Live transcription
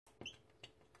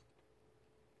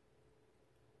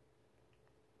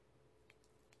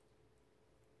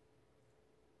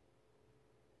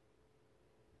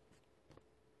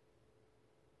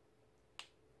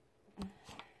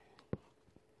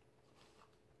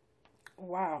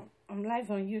Wow, I'm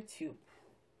live on YouTube.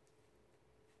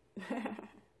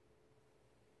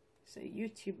 So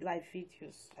YouTube live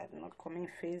videos. I'm not coming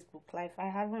Facebook live. I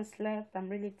haven't slept. I'm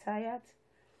really tired.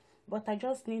 But I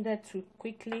just needed to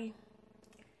quickly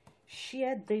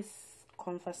share this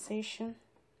conversation.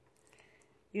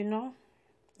 You know,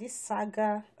 this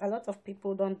saga, a lot of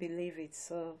people don't believe it.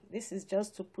 So this is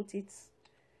just to put it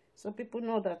so people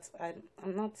know that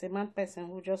I'm not a mad person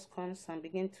who just comes and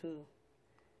begin to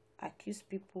accuse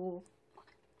people.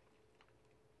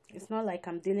 It's not like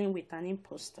I'm dealing with an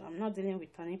imposter. I'm not dealing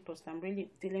with an imposter. I'm really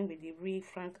dealing with the real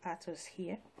Frank Artus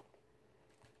here.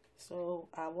 So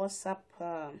our WhatsApp,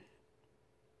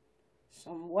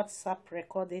 some WhatsApp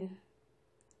recording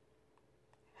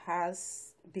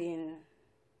has been,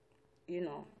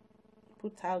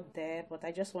 put out there. But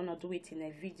I just want to do it in a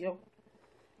video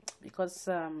because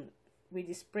with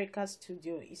the Spreaker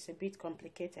Studio, it's a bit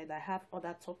complicated. I have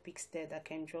other topics there that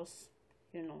can just,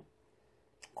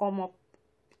 come up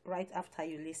right after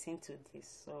you listen to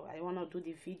this. So I want to do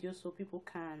the video so people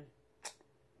can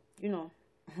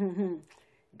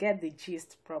get the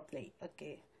gist properly.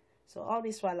 Okay, so all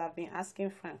this while I've been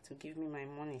asking Frank to give me my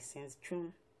money since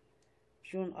June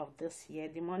of this year.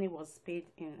 The money was paid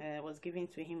in was given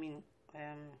to him in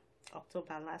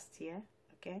October last year.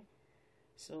 Okay,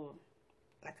 so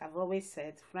like I've always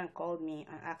said, Frank called me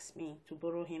and asked me to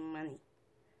borrow him money.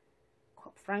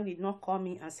 Frank did not call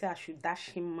me and say I should dash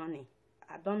him money.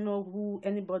 I don't know who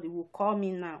anybody will call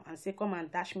me now and say, come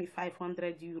and dash me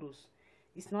 500 euros.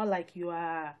 It's not like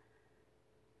you're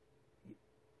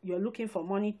looking for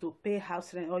money to pay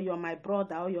house rent, or you're my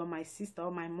brother, or you're my sister,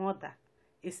 or my mother.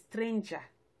 A stranger.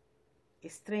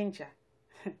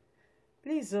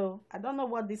 Please, I don't know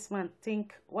what this man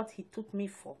think, what he took me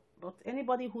for. But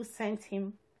anybody who sent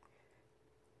him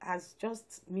has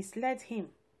just misled him.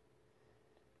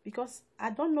 Because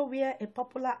I don't know where a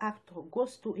popular actor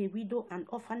goes to a widow and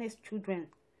orphanage children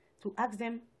to ask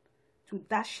them to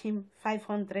dash him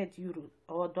 500 euros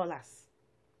or dollars.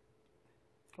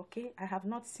 Okay, I have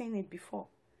not seen it before.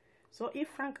 So if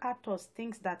Frank Artus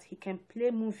thinks that he can play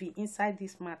movie inside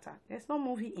this matter, there's no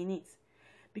movie in it.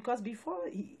 Because before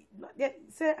they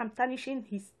say I'm tarnishing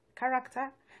his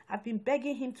character, I've been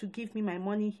begging him to give me my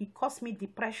money. He caused me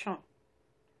depression.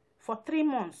 For 3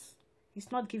 months,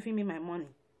 he's not giving me my money.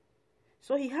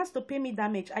 So he has to pay me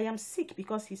damage. I am sick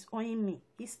because he's owing me.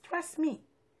 He stressed me.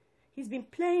 He's been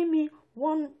playing me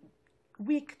 1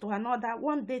 week to another,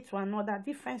 1 day to another,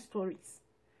 different stories.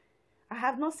 I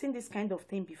have not seen this kind of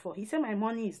thing before. He said my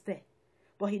money is there,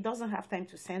 but he doesn't have time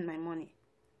to send my money.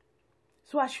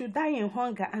 So I should die in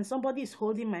hunger and somebody is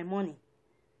holding my money.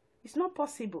 It's not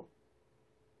possible.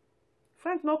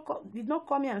 Frank did not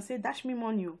call me and say, dash me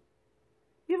money.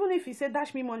 Even if he said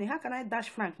dash me money, how can I dash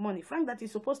Frank money? Frank that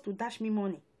is supposed to dash me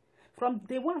money. From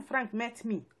day one Frank met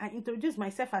me, I introduced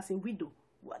myself as a widow,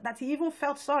 that he even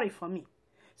felt sorry for me.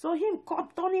 So him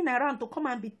turning around to come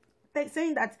and be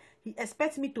saying that he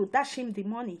expects me to dash him the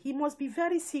money, he must be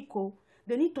very sick.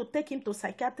 They need to take him to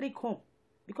psychiatric home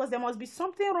because there must be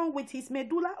something wrong with his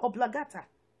medulla oblongata.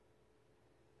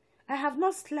 I have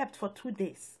not slept for 2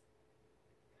 days.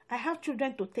 I have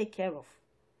children to take care of.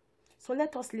 So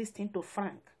let us listen to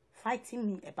Frank fighting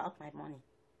me about my money.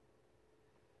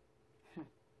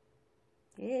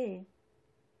 Hey.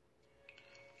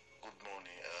 Good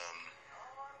morning.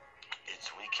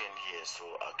 It's weekend here, so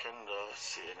I can't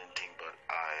say anything, but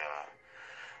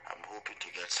I'm hoping to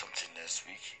get something next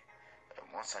week. And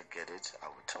once I get it, I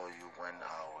will tell you when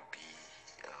I will be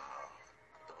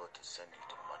able to send you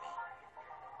the money.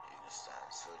 You understand?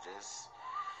 So just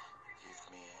give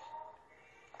me.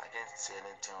 I can't say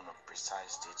anything on a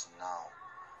precise date now,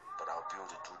 but I'll be able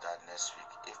to do that next week.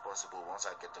 If possible, once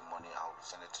I get the money, I'll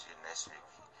send it to you next week.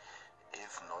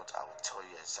 If not, I will tell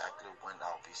you exactly when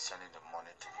I'll be sending the money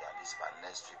to you, at least by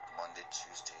next week, Monday,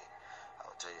 Tuesday.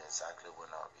 I'll tell you exactly when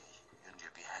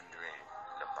you'll be handling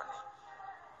the money.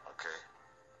 Okay?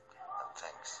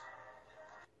 Thanks.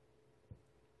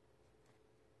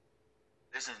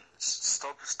 Listen,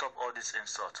 stop all this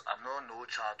insult. I'm not no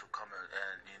child to come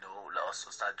and let us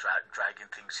start dragging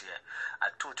things here.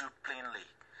 I told you plainly,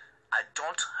 I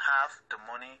don't have the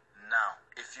money now.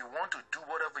 If you want to do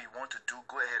whatever you want to do,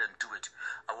 go ahead and do it.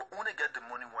 I will only get the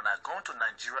money when I go to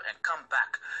Nigeria and come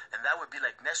back, and that will be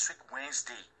like next week,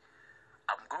 Wednesday.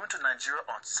 I'm going to Nigeria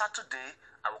on Saturday.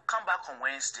 I will come back on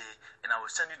Wednesday, and I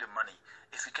will send you the money.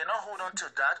 If you cannot hold on to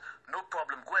that, no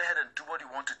problem. Go ahead and do what you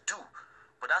want to do.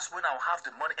 But that's when I'll have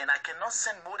the money, and I cannot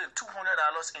send more than $200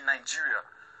 in Nigeria.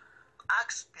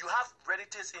 You have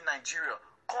relatives in Nigeria.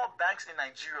 call banks in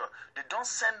Nigeria. They don't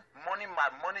send money,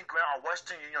 my money ground or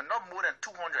Western Union, not more than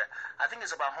 200. I think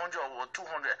it's about 100 or 200.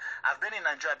 I've been in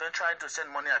Nigeria, I've been trying to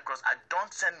send money across. I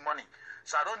don't send money.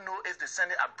 So I don't know if they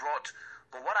send it abroad.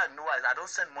 But what I know is I don't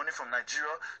send money from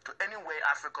Nigeria to anywhere in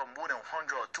Africa more than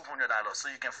 $100 or $200. So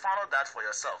you can find out that for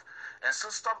yourself. And so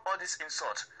stop all this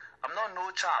insult. I'm not no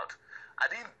child. I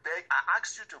didn't beg. I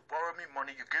asked you to borrow me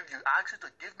money. I asked you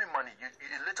to give me money. You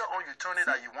later on you turn it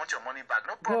that you want your money back.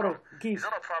 No problem. It's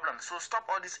not a problem. So stop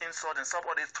all this insult and stop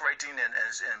all this threatening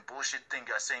and bullshit thing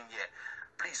you're saying here.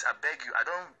 Please, I beg you.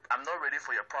 I'm not ready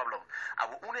for your problem. I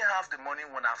will only have the money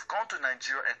when I've gone to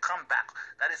Nigeria and come back.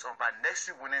 That is on by next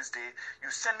week Wednesday. You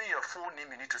send me your full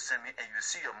name you need to send me, and you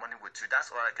see your money with you. That's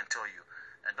all I can tell you.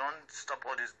 And don't stop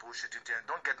all this bullshit.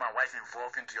 Don't get my wife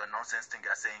involved into your nonsense thing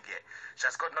you're saying here. She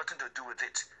has got nothing to do with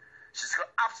it. She's got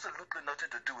absolutely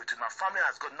nothing to do with it. My family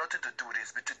has got nothing to do with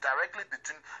it. It's directly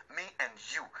between me and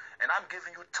you. And I'm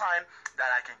giving you time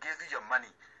that I can give you your money.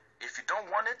 If you don't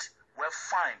want it, well,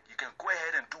 fine. You can go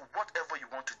ahead and do whatever you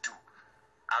want to do.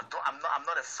 I'm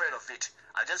not afraid of it.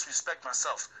 I just respect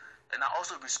myself. And I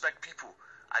also respect people.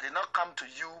 I did not come to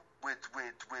you with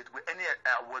any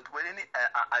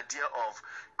idea of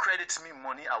credit me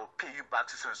money. I will pay you back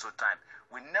to so and so time.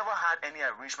 We never had any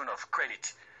arrangement of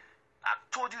credit. I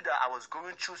told you that I was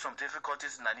going through some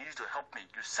difficulties and I needed to help me.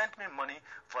 You sent me money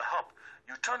for help.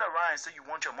 You turned around and said you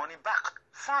want your money back.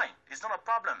 Fine, it's not a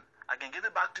problem. I can give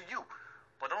it back to you.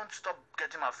 But don't stop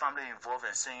getting my family involved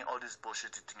and saying all this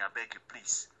bullshit thing. I beg you,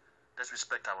 please. Let's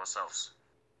respect ourselves.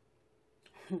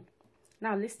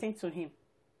 Now listen to him.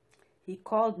 He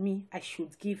called me, I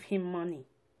should give him money.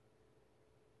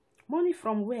 Money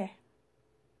from where?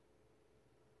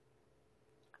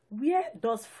 Where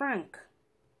does Frank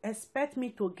expect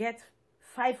me to get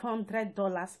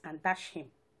 $500 and dash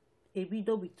him, a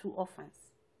widow with 2 orphans?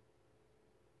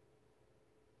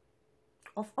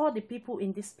 Of all the people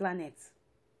in this planet,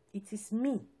 it is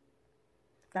me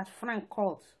that Frank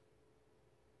called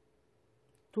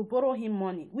to borrow him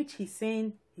money, which he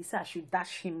said I should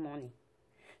dash him money.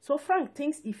 So Frank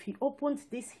thinks if he opens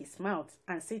his mouth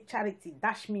and say, Charity,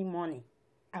 dash me money,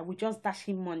 I will just dash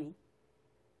him money.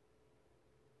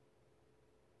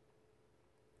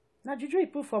 Now, Juju, he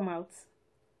put from out.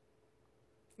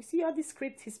 You see all the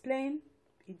script he's playing?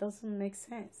 It doesn't make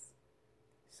sense.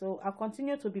 So I'll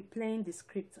continue to be playing the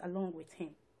script along with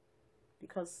him.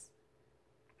 Because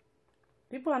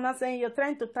people are not saying you're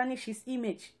trying to tarnish his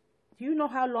image. Do you know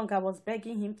how long I was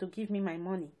begging him to give me my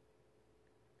money?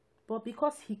 But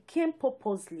because he came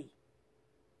purposely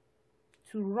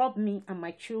to rob me and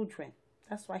my children,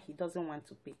 that's why he doesn't want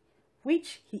to pay.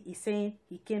 Which he is saying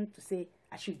he came to say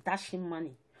I should dash him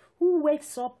money. Who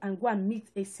wakes up and go and meet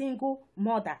a single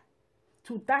mother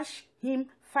to dash him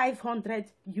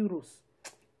 500 euros?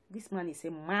 This man is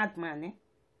a madman, eh?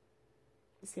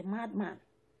 He's a madman.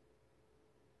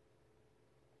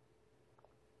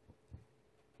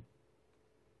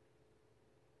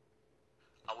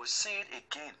 I will say it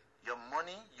again. Your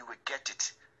money, you will get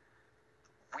it.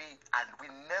 We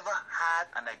never had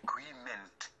an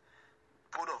agreement.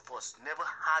 Both of us never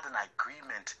had an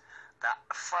agreement that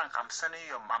Frank, I'm sending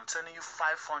you $500 or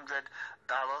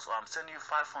I'm sending you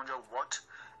 500 what,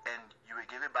 and you will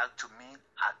give it back to me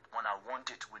when I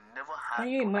want it. We never had. Can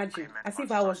you imagine? As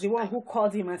if I was the one who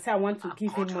called him and said I want to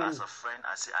give him money. As a friend,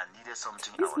 I said I needed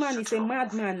something. This man is a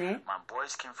madman, eh? My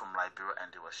boys came from Liberia and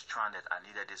they were stranded. I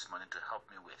needed this money to help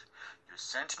me with. You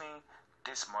sent me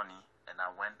this money and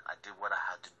I did what I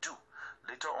had to do.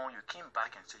 Later on, you came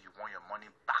back and said you want your money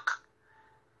back.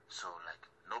 So,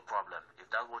 no problem.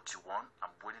 If that's what you want,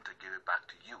 I'm willing to give it back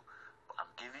to you. But I'm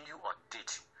giving you a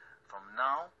date. From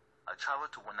now, I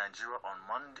travel to Nigeria on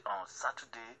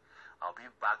Saturday. I'll be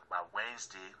back by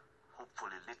Wednesday.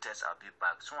 Hopefully, latest I'll be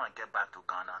back. Soon I get back to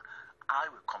Ghana,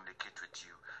 I will communicate with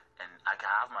you. And I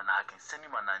can send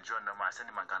you my Nigerian number, I send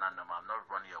you my Ghana number. I'm not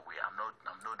running away. I'm no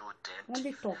debt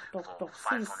for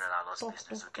 $500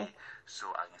 business, okay? So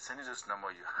I can send you this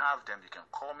number. You have them. You can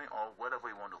call me or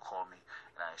whatever you want to call me,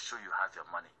 and I show you have your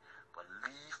money. But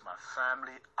leave my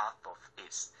family out of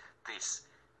this.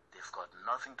 They've got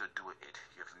nothing to do with it.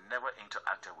 You've never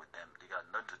interacted with them. They got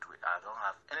nothing to do with it. I don't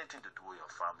have anything to do with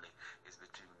your family. It's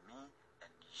between me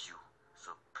and you.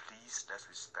 So please, let's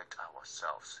respect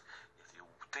ourselves. If you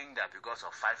think that because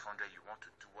of 500 you want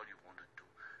to do what you want to do,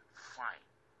 fine.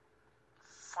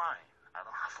 I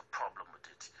don't have a problem with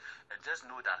it. And just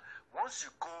know that once you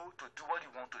go to do what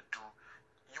you want to do,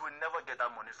 you will never get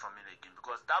that money from me again,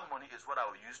 because that money is what I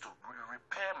will use to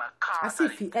repair my car. As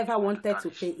if he ever wanted to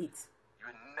pay it.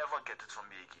 You will never get it from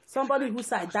me again. Somebody who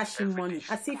said dash him money,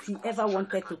 as if he ever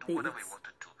wanted to pay it. Whatever you want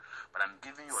to do. But I'm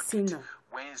giving you a Sinner.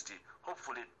 Wednesday,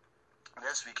 hopefully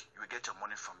next week you will get your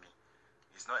money from me.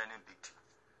 It's not any big deal.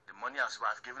 The money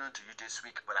I've given it to you this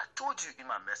week, but I told you in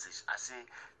my message, I say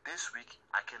this week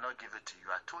I cannot give it to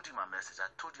you. I told you in my message, I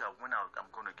told you when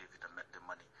I'm going to give you the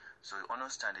money. So you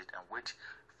understand it and wait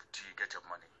till you get your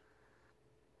money.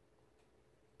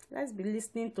 Let's be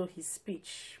listening to his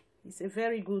speech. He's a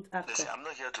very good actor. Listen, I'm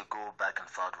not here to go back and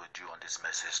forth with you on this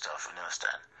message stuff. You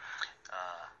understand?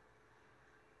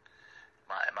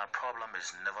 My problem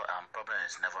is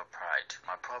never pride.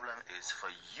 My problem is for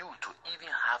you to even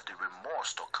have the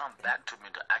remorse to come back to me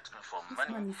to ask me for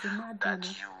money that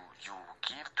you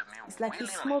give to me. It's like he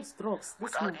smokes drugs.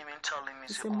 Without even telling me,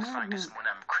 say, oh Frank, this money,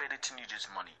 I'm crediting you this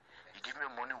money. You give me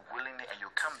money willingly and you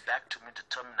come back to me to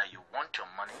tell me that you want your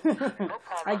money. No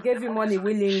problem. I gave you money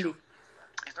willingly.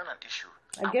 It's not an issue.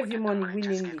 I gave you money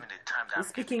willingly. You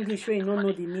speak English where you don't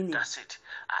know the meaning. That's it.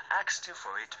 I asked you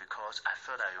for it because I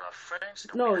felt that you are friends.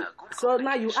 No, so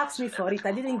now you asked me for it.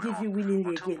 I didn't give you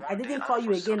willingly again. I didn't call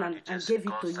you again and gave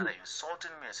it to you.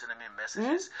 Insulting me and sending me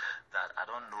messages that I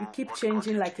don't know. You keep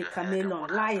changing like a chameleon.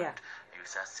 Liar. You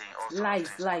start saying all lies.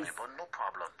 But no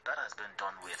problem. That has been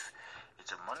done with.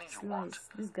 It's the money you want.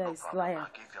 This guy is liar. liar.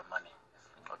 I'll give you money.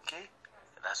 Okay?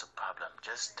 That's a problem.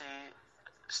 Just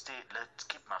stay. Let's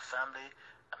keep my family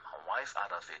and my wife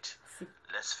out of it.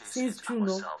 Let's face it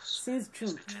ourselves. Since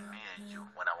June. It's between me and you.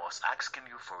 When I was asking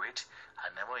you for it,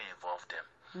 I never involved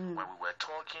them. When we were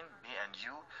talking, me and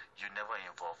you never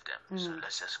involved them. So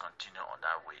let's just continue on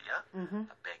that way, yeah?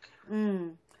 I beg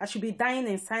you. I should be dying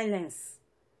in silence.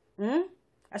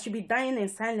 I should be dying in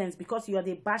silence because you are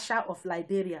the Basha of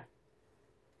Liberia.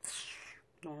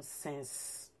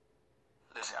 Nonsense.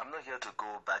 Listen, I'm not here to go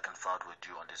back and forth with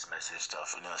you on this message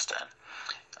stuff, you understand?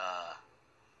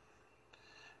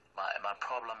 My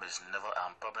problem is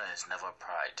never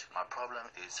pride. My problem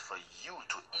is for you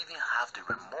to even have the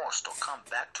remorse to come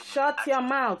back to me. Shut your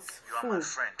mouth. You are my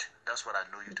friend. That's what I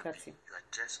know you to be. You are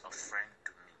just a friend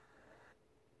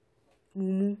to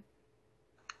me.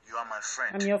 You are my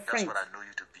friend. I'm your friend. That's what I know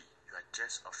you to be. You are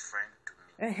just a friend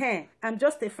to me. I'm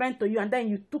just a friend to you, and then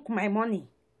you took my money.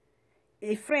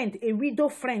 A friend, a widow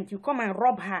friend, you come and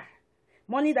rob her.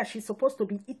 Money that she's supposed to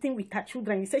be eating with her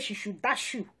children. You say she should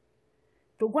dash you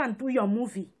to go and do your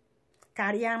movie.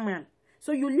 Career man.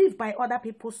 So you live by other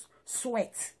people's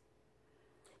sweat.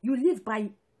 You live by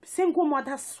single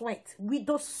mother's sweat,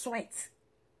 widow's sweat.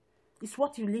 It's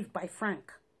what you live by,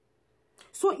 Frank.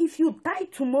 So if you die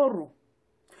tomorrow,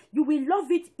 you will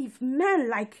love it if men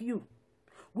like you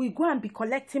will go and be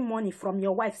collecting money from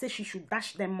your wife, say she should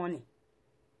dash them money.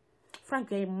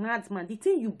 Frank, you're a madman. The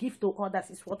thing you give to others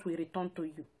is what will return to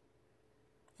you.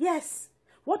 Yes,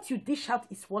 what you dish out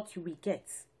is what you will get.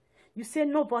 You say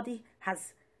nobody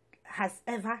has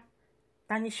ever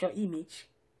tarnished your image.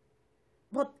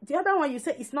 But the other one, you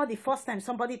say it's not the first time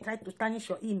somebody tried to tarnish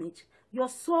your image. You're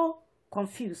so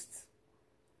confused.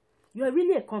 You're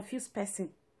really a confused person.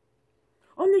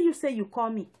 Only you say you call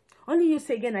me. Only you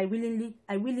say again, I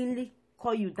willingly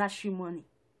call you, dash you money.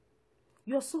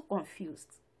 You're so confused.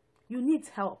 You need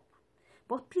help.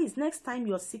 But please, next time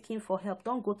you're seeking for help,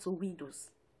 don't go to widows.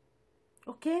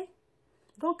 Okay?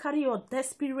 Don't carry your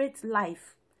desperate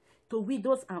life to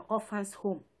widows and orphans'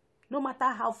 home, no matter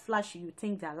how flashy you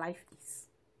think their life is.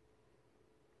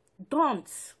 Don't.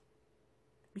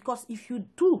 Because if you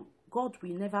do, God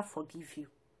will never forgive you.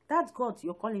 That's God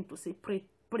you're calling to say, pray,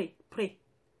 pray, pray.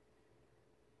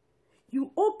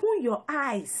 You open your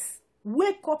eyes.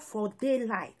 Wake up for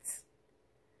daylight.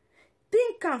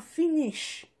 Think and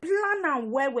finish. Plan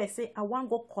and where say, I want to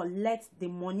go collect the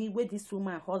money where this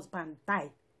woman husband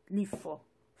died. Leave for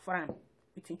farm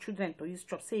with him children to use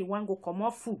chop. Say you want to go come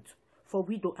off food for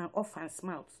widow and orphans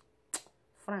mouth.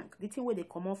 Frank, the thing where they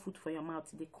come off food for your mouth,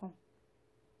 they come.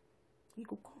 You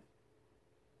go come.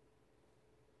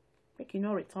 Make you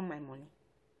not return my money.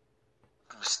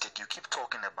 Mistake. You keep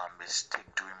talking about mistake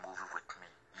doing movie with me.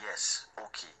 Yes,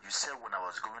 okay. You said when I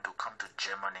was going to come to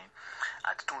Germany,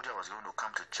 I told you I was going to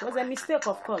come to Germany. It was a mistake,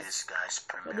 of course. This guy's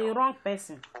premiere. You're the wrong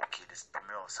person. Okay, this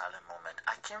premiere of Silent Moment.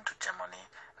 I came to Germany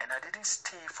and I didn't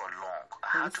stay for long.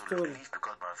 I had to leave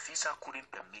because my visa couldn't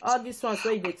permit. All these ones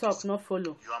where they talk, not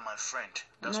follow. You are my friend.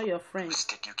 That's not your friend.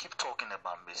 Mistake. You keep talking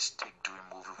about mistake doing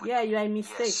movie with me. You are a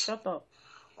mistake. Yes. Shut up.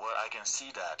 Well, I can see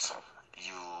that.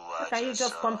 Can you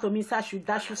just come to me, sir? I should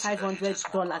dash you $500.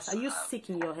 Are you sick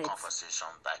in your head?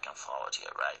 Conversation back and forward here,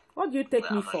 right? What do you take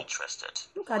me for? Interested.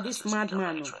 Look at this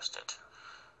madman. Interested.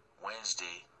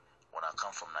 Wednesday, when I come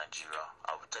from Nigeria,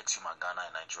 I will text you my Ghana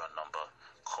and Nigeria number.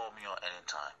 Call me on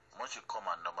anytime. Once you call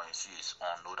my number and see it's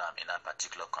on, know that I'm in that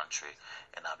particular country,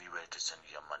 and I'll be ready to send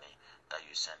you your money that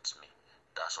you sent me.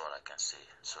 That's all I can say.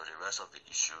 So the rest of the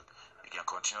issue, you can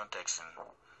continue texting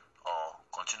or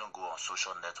continue go on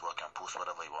social network and post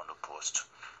whatever you want to post.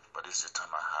 But this is the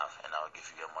time I have, and I'll give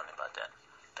you your money by then.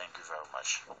 Thank you very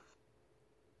much.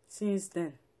 Since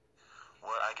then?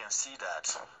 Well, I can see that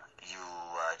you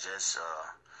are just,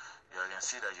 I can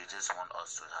see that you just want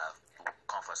us to have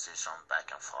conversation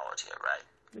back and forward here, right?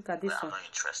 Look at this I'm one. not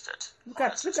interested. Look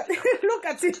at look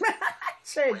at it.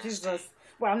 Sure, Jesus.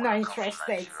 Well, I'm not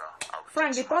interested.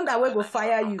 Frank, the thunder will go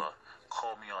fire you.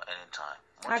 Call me on anytime.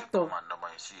 Once Actor. you call my number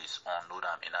and see it's on, know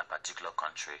that I'm in that particular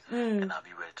country, and I'll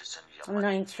be ready to send you your I'm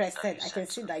money. not interested. I can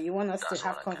see that you want us to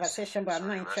have conversation, but I'm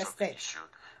not interested.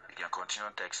 You can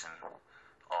continue texting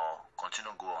or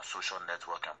continue go on social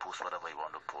network and post whatever you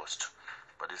want to post.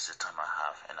 But this is the time I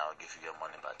have, and I'll give you your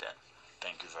money by then.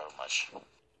 Thank you very much.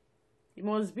 You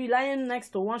must be lying next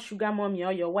to one sugar mommy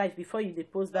or your wife before you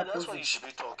depose that That's person. what you should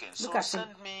be talking. Look So at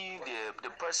send me the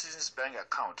person's bank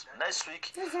account. Next week,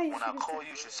 when I call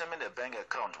you, you should send me the bank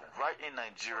account. Right in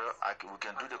Nigeria, we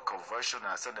can do the conversion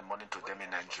and send the money to them in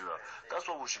Nigeria.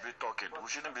 That's what we should be talking. We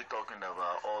shouldn't be talking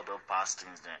about all the past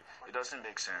things then. It doesn't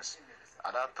make sense.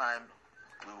 At that time,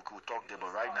 we could talk there,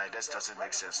 but right now, that doesn't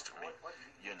make sense to me.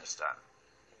 You understand?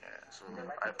 Yeah, so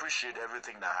I appreciate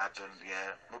everything that happened.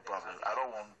 Yeah, no problem. I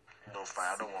don't want no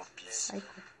fight. I don't want peace.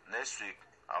 Next week,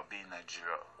 I'll be in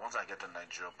Nigeria. Once I get to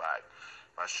Nigeria back,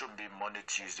 I should be Monday,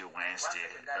 Tuesday, Wednesday.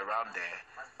 Around there,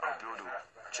 I'll be able to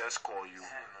just call you,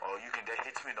 or you can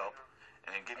hit me up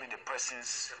and give me the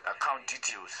person's account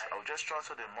details. I'll just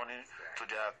transfer the money to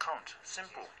their account.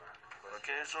 Simple.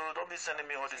 Okay, so don't be sending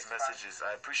me all these messages.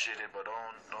 I appreciate it, but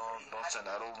don't send.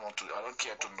 I don't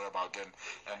care to know about them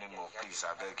anymore. Please,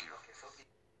 I beg you.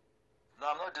 No,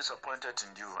 I'm not disappointed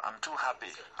in you. I'm too happy.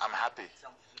 I'm happy.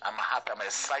 I'm happy. I'm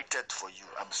excited for you.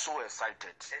 I'm so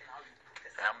excited.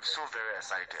 I'm so very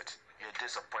excited. You're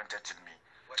disappointed in me.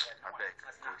 I beg.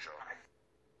 Good job.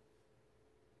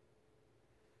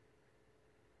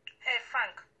 Hey,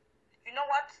 Frank. You know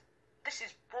what? This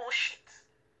is bullshit.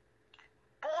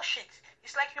 Bullshit.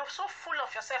 It's like you're so full of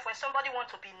yourself. When somebody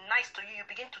wants to be nice to you, you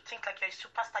begin to think like you're a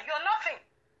superstar. You're nothing.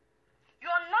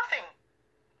 You're nothing.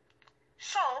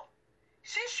 So,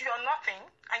 since you're nothing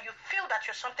and you feel that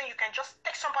you're something, you can just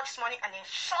take somebody's money and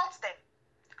insult them.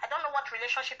 I don't know what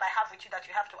relationship I have with you that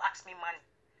you have to ask me money.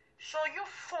 So you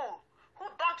fool who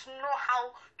don't know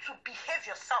how to behave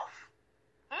yourself.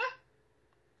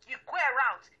 You go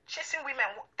around chasing women,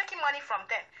 taking money from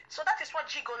them. So that is what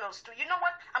gigolos do. You know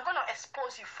what? I'm going to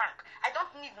expose you, Frank. I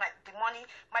don't need the money.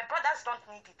 My brothers don't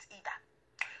need it either.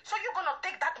 So you're going to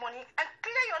take that money and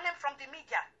clear your name from the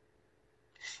media.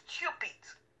 Stupid.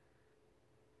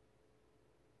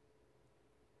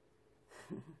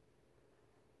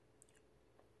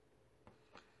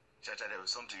 Chacha, there was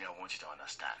something I want you to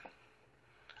understand.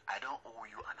 I don't owe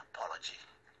you an apology.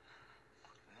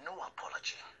 No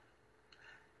apology.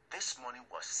 This money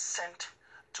was sent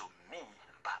to me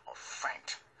by a friend.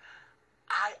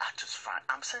 Artus Frank,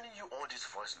 I'm sending you all these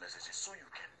voice messages so you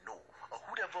can know, or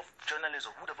whatever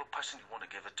journalist or whatever person you want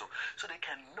to give it to, so they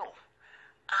can know.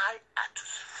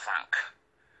 Artus Frank.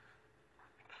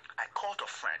 I called a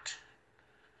friend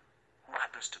who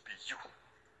happens to be you.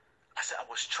 I said I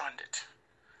was stranded.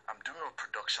 I'm doing a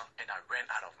production and I ran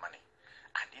out of money.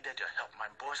 I needed your help.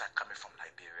 My boys are coming from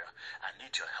Liberia. I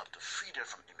need your help to free them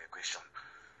from immigration.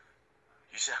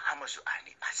 You said, how much do I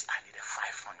need? I said, I needed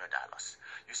 $500.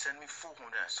 You sent me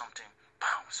 400 and something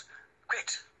pounds.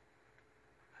 Great.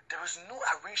 There is no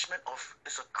arrangement of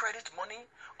it's a credit money,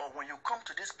 or when you come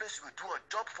to this place, you will do a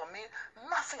job for me.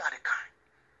 Nothing at the kind.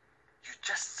 You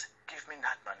just give me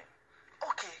that money.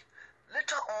 Okay.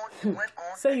 Later on, you went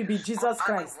on. So you be Jesus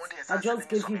Christ. I just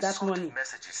gave you that money.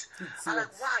 Messages. I'm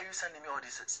like, why are you sending me all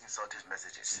these insulting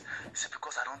messages? You said,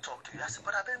 because I don't talk to you. I said,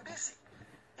 but I've been busy.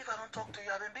 If I don't talk to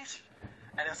you, I've been busy.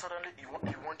 And then suddenly you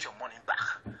want your money back.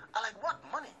 I'm like, what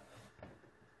money?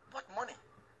 What money?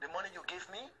 The money you gave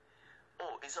me?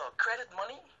 Oh, is it a credit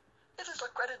money? If it's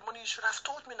a credit money, you should have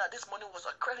told me that this money was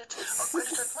accredited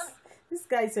money. This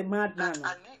guy is a madman.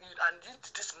 I need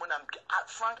this money.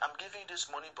 Frank, I'm giving you this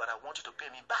money, but I want you to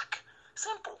pay me back.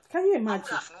 Simple. Can you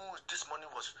imagine? I would have known this money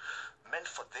was meant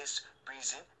for this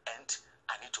reason, and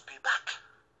I need to pay back.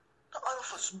 Now, all of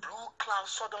us blue cloud,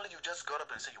 suddenly you just got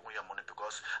up and say you want your money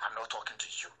because I'm not talking to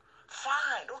you.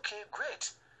 Fine, okay,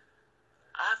 great.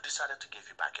 I've decided to give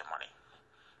you back your money.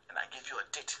 And I give you a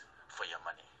date for your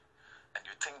money. And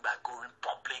you think by going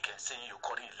public and saying you're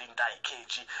calling Linda and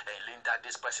KG and Linda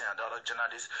this person and the other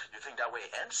journalist, you think that way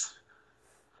it ends?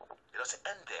 It doesn't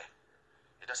end there.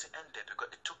 It doesn't end there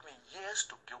because it took me years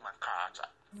to build my character.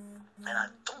 And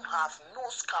I don't have no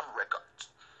scam record.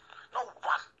 Not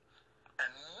one.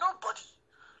 And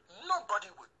nobody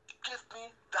would give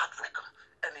me that record,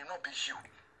 and it not be you.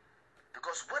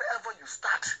 Because whatever you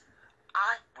start,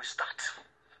 I will start.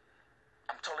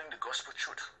 I'm telling the gospel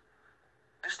truth.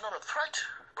 This is not a threat,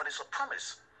 but it's a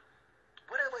promise.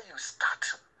 Whatever you start,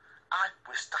 I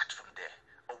will start from there.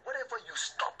 Or whatever you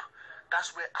stop,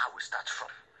 that's where I will start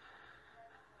from.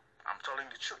 I'm telling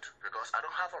the truth because I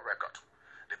don't have a record.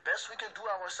 The best we can do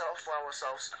for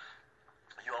ourselves,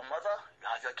 you're a mother, you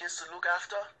have your kids to look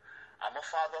after. I'm a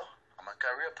father, I'm a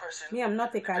career person. Me, I'm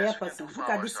not a career person. Look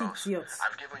at this idiot.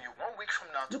 I've given you 1 week from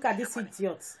now. Look at this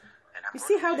idiot. You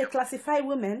see how they classify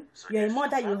women? You're a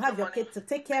mother, you have your kid to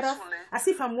take care of. As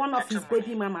if I'm one of his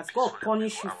baby mamas. God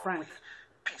punish you, Frank.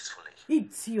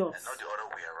 Idiot.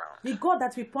 The God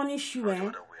that will punish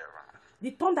you, the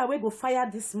thunder way go fire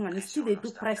this man. He still they do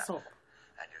press up.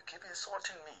 And you keep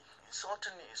insulting me.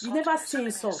 You never say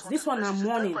insult. This one I'm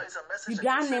warning. You be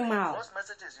animal.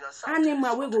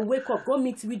 Animal we go wake up, go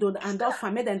meet widow and offer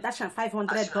made and dash and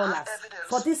 $500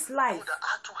 for this life.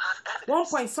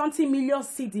 1.something million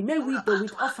CD. Make widow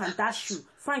with off and dash you.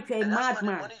 Frank, you're a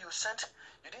madman.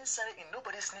 You didn't send it in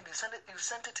nobody's name. You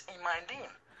sent it in my name.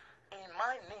 In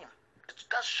my name.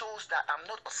 That shows that I'm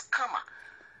not a scammer.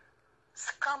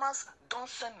 Scammers don't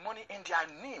send money in their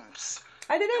names.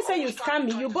 I didn't say you scam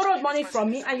me. You borrowed money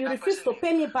from me and you refused to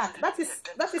pay me back. That is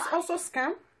also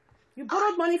scam. You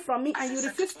borrowed money from me and you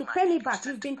refused to pay me back.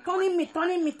 You've been turning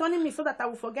me so that I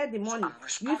will forget the money.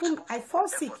 I fall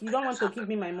sick. You don't want to give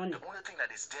me my money. The only thing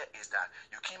that is there is that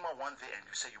you came out one day and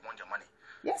you say you want your money.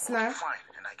 Yes, now. Fine,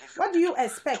 and I gave you what do you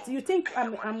expect? You think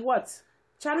I'm what?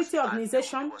 Charity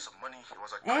organization? It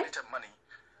was accredited money.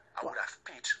 I would have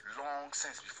paid long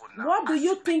since before now. What do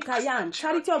you think I am?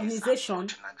 Charity organization?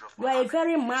 You are a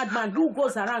very madman who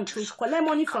goes around to collect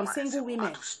money from single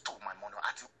women.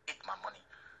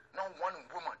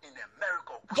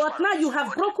 But now you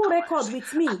have broken record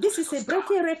with me. This is a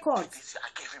breaking record. I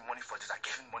gave him money for this, I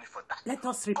gave him money for that. Let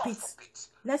us repeat.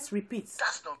 Let's repeat.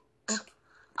 That's not... Okay.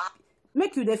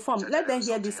 Make you the form. Let them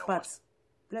hear this part.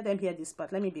 Let them hear this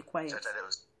part. Let me be quiet. So,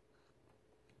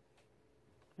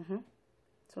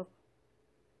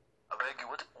 I beg you,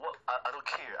 what, I don't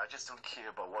care. I just don't care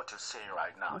about what you're saying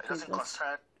right now. Okay, it doesn't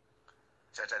concern...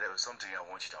 Chacha, there was something I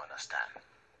want you to understand.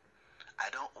 I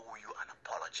don't owe you an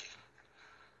apology.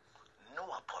 No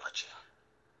apology.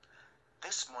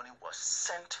 This money was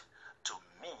sent to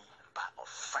me by a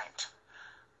friend.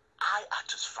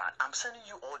 Artus friend. I'm sending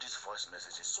you all these voice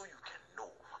messages so you can know,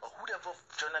 or whatever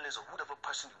journalist or whatever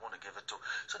person you want to give it to,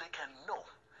 so they can know.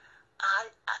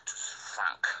 Artus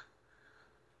Frank.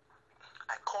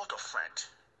 I called a friend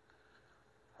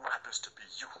who happens to be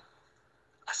you.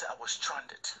 I said I was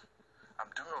stranded.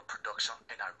 I'm doing a production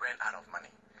and I ran out of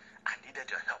money. I needed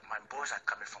your help. My boys are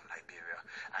coming from Liberia.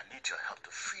 I need your help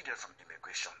to free them from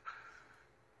immigration.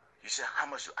 You said, how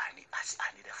much do I need? I said,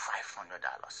 I needed $500.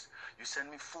 You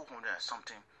sent me 400 and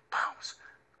something pounds.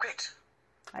 Great.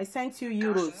 I sent you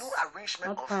euros. There's no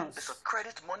arrangement of pounds. It's a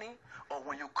credit money, or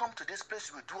when you come to this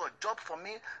place, you will do a job for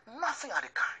me. Nothing at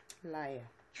the kind. Liar.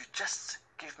 You just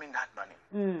give me that money.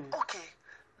 Okay.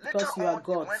 Because Later you are on,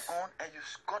 God. you went on and you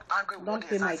got angry with Don't me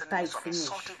pay my and sending me tithe some finish.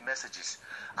 insulting messages.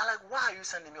 I'm like, why are you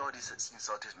sending me all these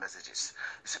insulting messages?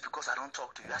 You said, because I don't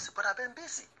talk to you. I said, but I've been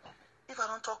busy. If I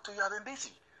don't talk to you, I've been busy.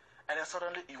 And then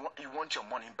suddenly you want your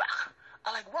money back.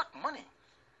 I'm like, what money?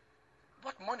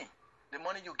 What money? The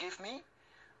money you gave me?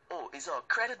 Oh, is it a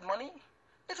credit money?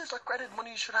 If it's a credit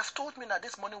money, you should have told me that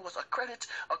this money was accredited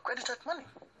money.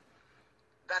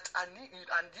 That I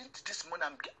need this money.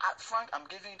 Frank, I'm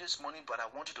giving you this money, but I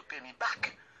want you to pay me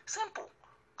back. Simple.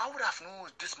 I would have known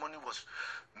this money was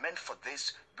meant for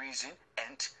this reason,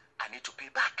 and I need to pay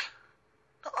back.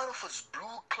 Not out of a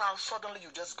blue cloud, suddenly you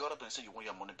just got up and say you want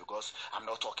your money because I'm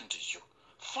not talking to you.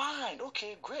 Fine,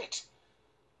 okay, great.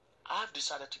 I've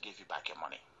decided to give you back your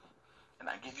money, and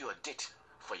I give you a date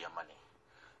for your money.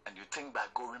 And you think by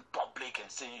going public and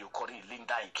saying you're calling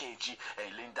Linda and KG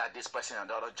and Linda this person and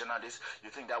the other journalist, you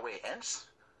think that way it ends?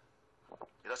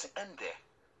 It doesn't end there.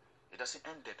 It doesn't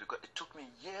end there because it took me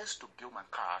years to build my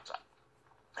character.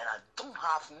 And I don't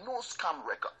have no scam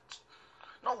record.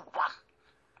 Not one.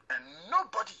 And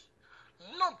nobody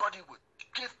would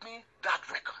give me that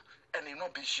record. And it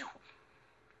not be you.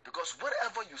 Because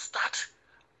whatever you start,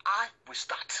 I will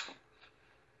start.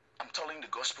 I'm telling the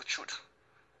gospel truth.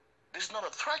 This is not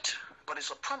a threat, but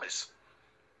it's a promise.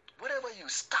 Whatever you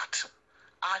start,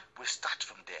 I will start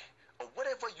from there. Or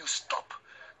whatever you stop,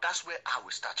 that's where I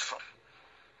will start from.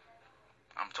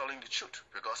 I'm telling the truth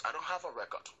because I don't have a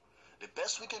record. The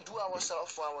best we can do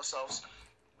for ourselves,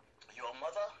 you're a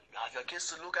mother, you have your kids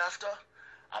to look after.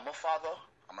 I'm a father,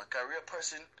 I'm a career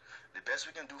person. The best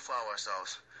we can do for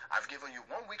ourselves, I've given you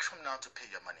 1 week from now to pay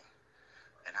your money.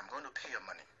 And I'm going to pay your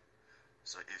money.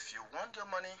 So if you want your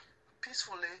money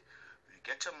peacefully, we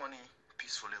get your money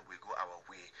peacefully, we go our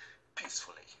way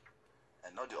peacefully.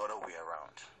 And not the other way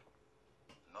around.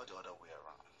 Not the other way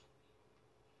around.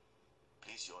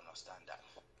 Please, you understand that.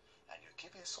 And you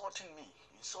keep insulting me,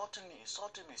 sending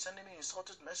me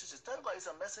insulted messages. Thank God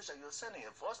it's a message that you're sending.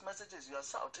 A voice messages you're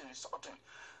insulting.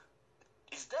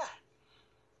 It's there.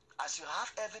 As you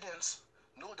have evidence,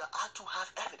 know that I too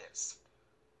have evidence.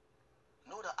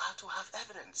 Know that I too have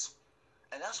evidence.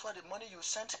 And that's why the money you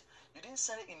sent, you didn't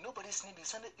send it in nobody's name. You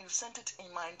sent it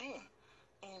in my name.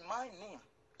 In my name.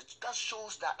 That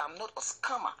shows that I'm not a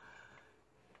scammer.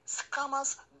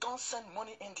 Scammers don't send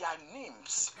money in their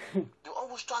names. They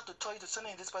always try to tell you to send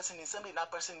it in this person name, send it in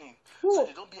that person name. So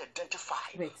they don't be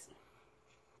identified. Wait.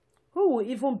 Who will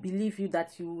even believe you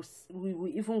that you will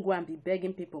even go and be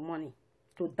begging people money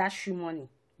to dash you money?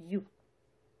 You.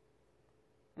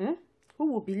 Who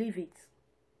will believe it?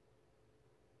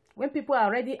 When people are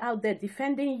already out there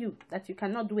defending you, that you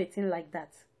cannot do a thing like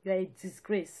that. You are a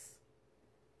disgrace.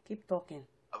 Keep talking.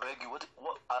 I beg you, what?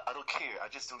 I don't care. I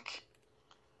just don't care.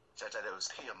 Chacha, they will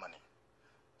pay your money.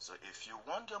 So if you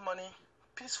want your money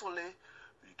peacefully,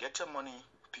 we get your money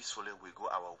peacefully, we go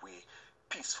our way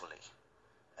peacefully.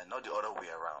 And not the other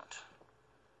way around.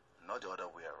 Not the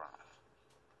other way around.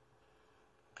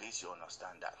 Please, you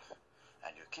understand that.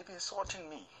 And you keep insulting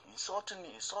me, sending me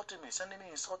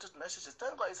insulted messages.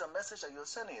 Thank God it's a message that you're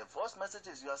sending. A voice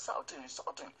messages you're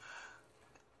insulting.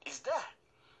 It's there.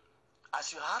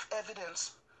 As you have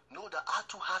evidence, know that I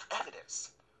too have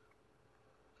evidence.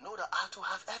 Know that I too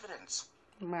have evidence.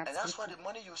 And that's why the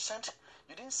money you sent,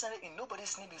 you didn't send it in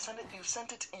nobody's name. You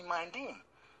sent it in my name.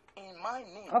 In my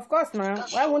name. Of course, now.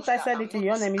 Why won't I send it in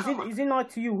your name? Is it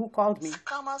not you who called me?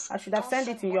 I should have sent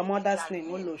it in your mother's name.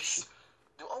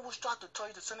 They always try to tell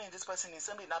you to send it in this person's name,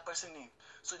 send it in that person's name,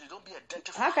 so they don't be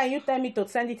identified. How can you tell me to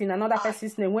send it in another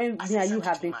person's name when me and you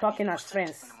have been talking as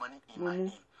friends?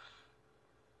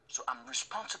 So I'm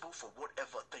responsible for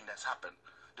whatever thing that's happened.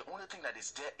 The only thing that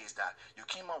is there is that you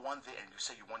came out one day and you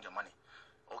say you want your money.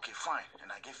 Okay, fine,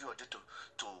 and I gave you a day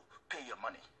to pay your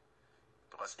money.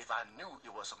 Because if I knew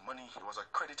it was a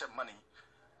credited money,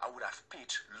 I would have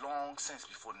paid long since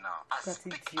before now. As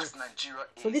big as Nigeria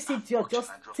is, so this idiot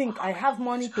just think I have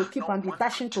money to keep and be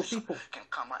dashing to people.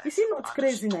 Is he not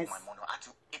craziness?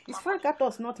 Is Frank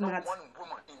Artus not mad?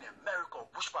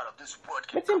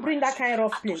 Let him bring that kind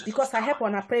of play. Because I help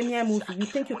on a premiere movie, you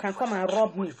think you can come and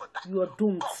rob me? You are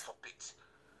doomed.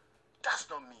 That's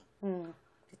not me. You're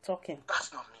talking.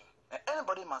 That's not me. And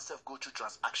anybody myself go through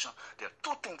transaction, there are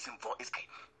two things involved.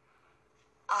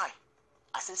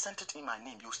 I say sent it in my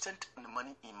name. You sent the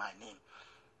money in my name.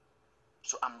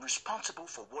 So I'm responsible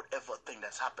for whatever thing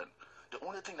that's happened. The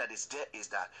only thing that is there is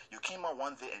that you came out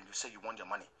one day and you say you want your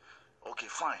money. Okay,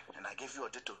 fine. And I gave you a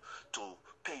day to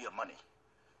pay your money.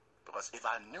 Because if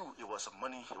I knew it was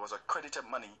a credited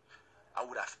money, I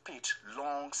would have paid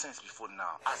long since before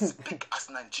now. As big as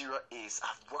Nigeria is,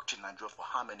 I've worked in Nigeria for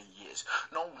how many years?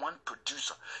 No one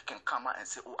producer can come out and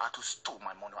say, oh, Artus stole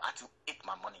my money, or Artus ate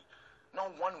my money. No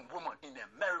one woman in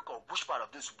America or which part of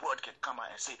this world can come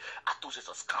out and say, Artus is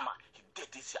a scammer. He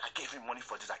did this, I gave him money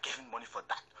for this, I gave him money for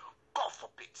that. God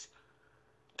forbid.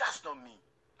 That's not me.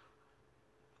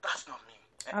 That's not me.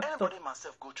 And anybody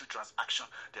myself go through transaction,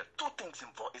 there are two things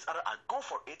involved. It's either I go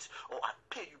for it or I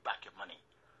pay you back your money.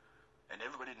 And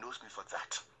everybody knows me for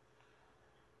that.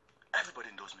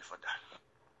 Everybody knows me for that.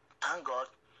 Thank God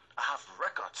I have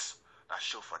records that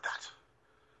show for that.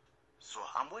 So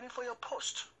I'm waiting for your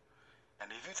post.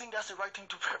 And if you think that's the right thing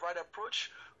to right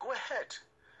approach, go ahead.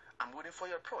 I'm waiting for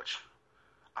your approach.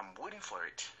 I'm waiting for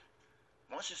it.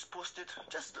 Once it's posted,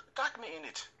 just tag me in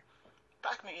it.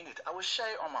 Tag me in it. I will share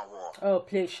it on my wall. Oh,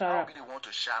 please shut up. I really want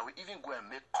to share. I will even go and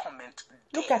make comment.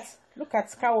 Look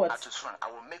at Coward.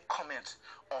 I will make comment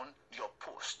on your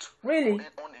post. Really?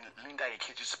 On Linda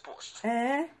Ikeji's post.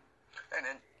 Eh? And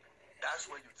then that's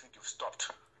where you think you've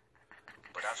stopped.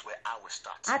 But that's where I will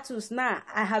start. Artus, now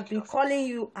I have been calling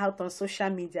you out on social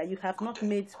media. You have not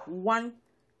made one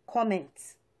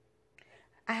comment.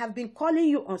 I have been calling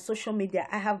you on social media.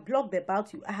 I have blogged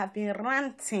about you. I have been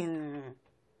ranting.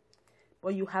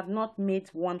 But you have not made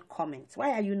one comment.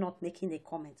 Why are you not making a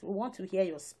comment? We want to hear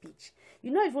your speech.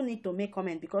 You don't even need to make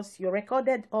comment because you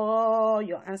recorded all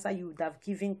your answer you would have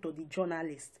given to the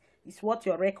journalist. It's what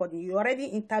you're recording. You already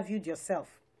interviewed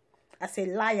yourself as a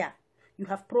liar. You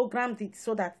have programmed it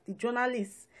so that the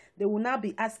journalists, they will now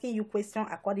be asking you questions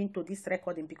according to this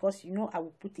recording because you know I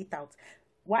will put it out.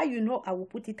 Why you know I will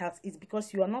put it out is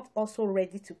because you are not also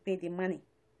ready to pay the money.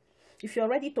 If you're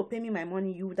ready to pay me my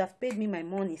money, you would have paid me my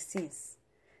money since.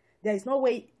 There is no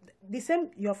way. The same,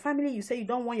 your family, you say you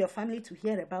don't want your family to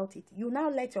hear about it. You now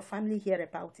let your family hear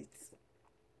about it.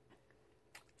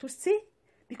 To see,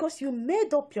 because you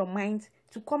made up your mind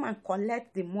to come and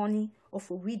collect the money of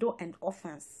a widow and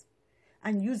orphans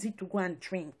and use it to go and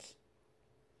drink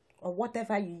or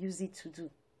whatever you use it to do.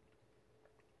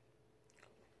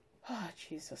 Oh,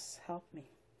 Jesus, help me.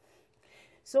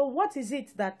 So what is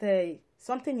it that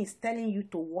something is telling you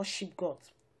to worship God?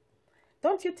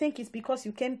 Don't you think it's because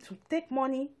you came to take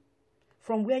money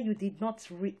from where you did not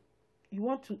reap? You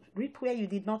want to reap where you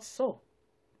did not sow?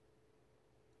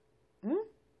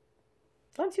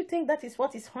 Don't you think that is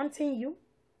what is haunting you?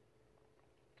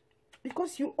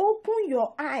 Because you open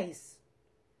your eyes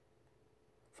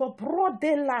for broad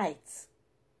daylight.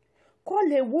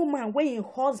 Call a woman when your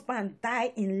husband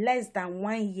die in less than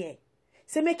 1 year.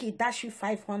 Say make it dash you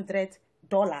 $500.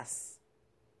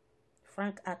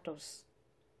 Frank Artus.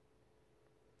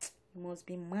 You must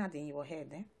be mad in your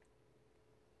head, eh?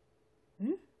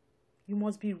 You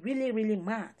must be really, really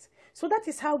mad. So that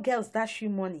is how girls dash you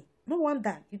money. No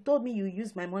wonder you told me you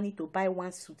use my money to buy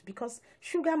one suit, because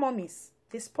sugar mommies,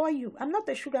 they spoil you. I'm not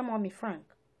a sugar mommy, Frank.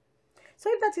 So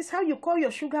if that is how you call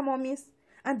your sugar mommies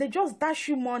and they just dash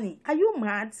you money, are you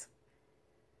mad?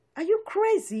 Are you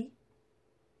crazy?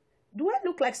 Do I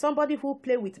look like somebody who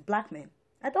play with black men?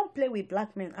 I don't play with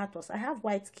black men, Artus. I have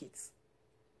white kids.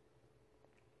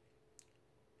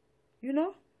 You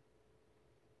know?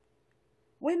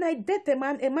 When I date a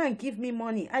man give me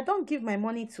money. I don't give my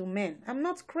money to men. I'm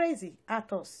not crazy,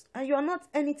 Artus. And you are not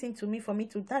anything to me for me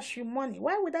to dash you money.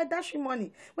 Why would I dash you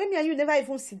money? When me and you never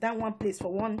even sit down one place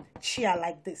for one chair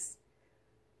like this.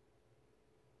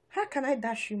 How can I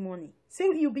dash you money? Say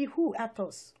you be who,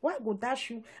 Artus? Why go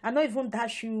dash you? I not even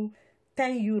dash you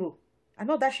 10 euro. I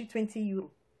not dash you 20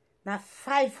 euro. Now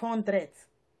 500.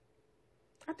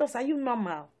 Artus, are you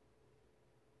normal?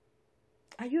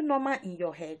 Are you normal in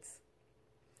your head?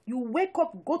 You wake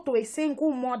up, go to a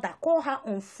single mother, call her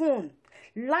on phone,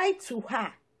 lie to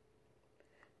her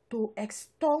to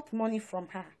extort money from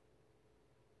her.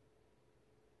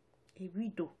 A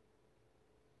widow.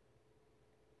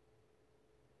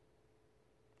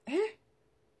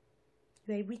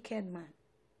 You're a wicked man.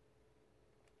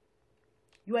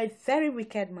 You are a very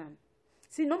wicked man.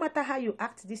 See, no matter how you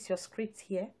act this your script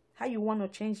here, how you want to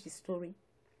change the story,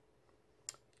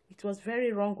 it was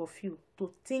very wrong of you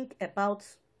to think about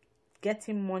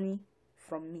getting money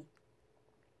from me.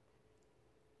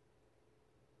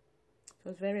 It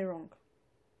was very wrong.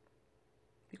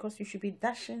 Because you should be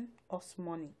dashing us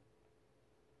money.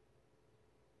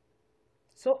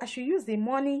 So I should use the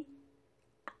money.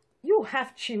 You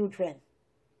have children.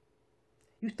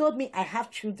 You told me I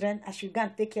have children. I should go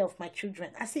and take care of my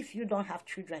children. As if you don't have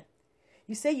children.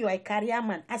 You say you are a career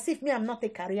man. As if me, I'm not a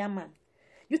career man.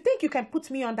 You think you can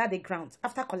put me under the ground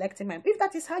after collecting my... If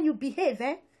that is how you behave,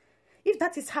 If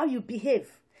that is how you behave,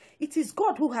 it is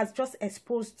God who has just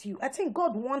exposed you. I think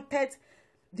God wanted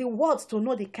the world to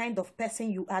know the kind of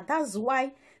person you are. That's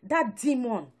why that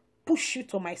demon pushed you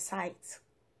to my side.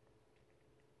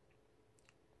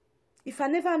 If I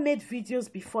never made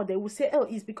videos before, they will say, oh,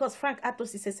 it's because Frank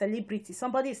Artus is a celebrity.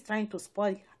 Somebody is trying to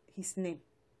spoil his name.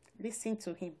 Listen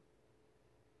to him.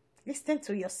 Listen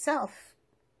to yourself.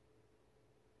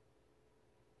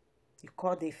 You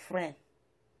called a friend.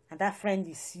 And that friend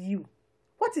is you.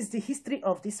 What is the history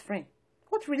of this friend?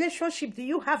 What relationship do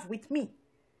you have with me?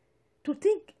 To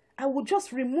think I will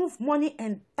just remove money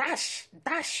and dash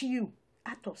you,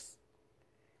 Artus.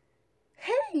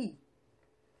 Hey,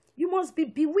 you must be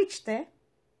bewitched, eh?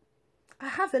 I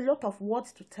have a lot of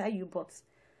words to tell you, but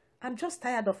I'm just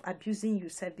tired of abusing you,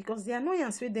 sir, because the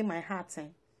annoyance within my heart,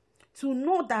 to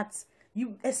know that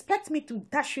you expect me to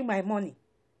dash you my money,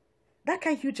 that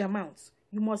kind of huge amount.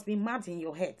 You must be mad in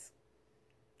your head.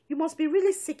 You must be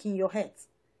really sick in your head.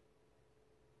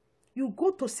 You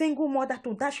go to single mother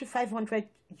to dash you 500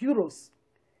 euros.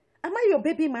 Am I your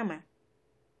baby mama?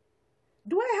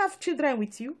 Do I have children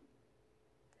with you?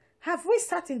 Have we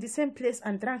sat in the same place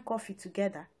and drank coffee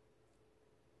together?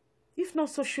 If not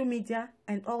social media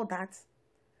and all that,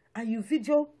 and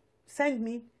you send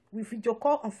me with video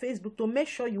call on Facebook to make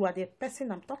sure you are the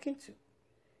person I'm talking to.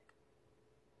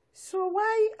 So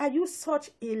why are you such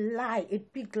a lie, a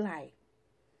big lie?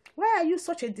 Why are you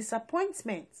such a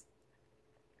disappointment?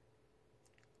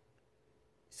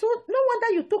 So no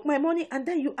wonder you took my money and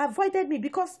then you avoided me,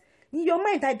 because in your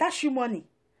mind I dash you money.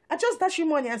 I just dash you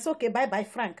money and say, okay, bye-bye,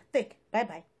 Frank. Take,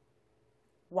 bye-bye.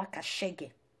 Waka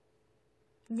shege.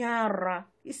 Nyara.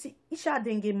 You see, Isha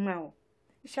denge mao.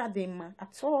 Isha denge ma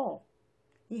at all.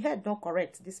 He head not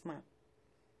correct, this man.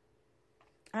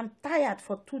 I'm tired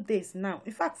for 2 days now.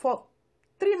 In fact, for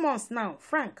 3 months now,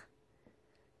 Frank.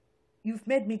 You've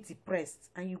made me depressed,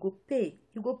 and you go pay.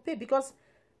 You go pay because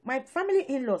my family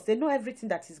in-laws, they know everything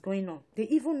that is going on. They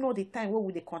even know the time where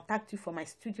will they contact you for my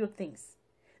studio things.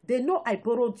 They know I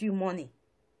borrowed you money.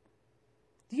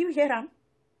 Do you hear them?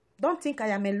 Don't think I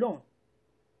am alone.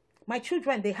 My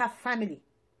children, they have family.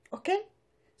 Okay?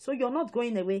 So you're not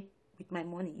going away with my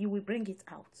money. You will bring it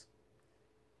out.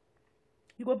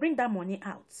 You go bring that money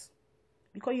out.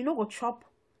 Because you know go chop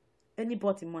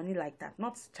anybody money like that.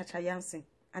 Not Char Janss.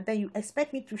 And then you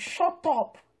expect me to shut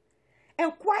up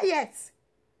and quiet.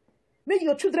 Make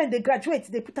your children, they graduate,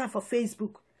 they put on for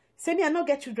Facebook. Say me, I not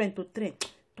get children to train.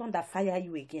 Thunder fire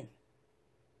you again.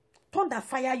 Thunder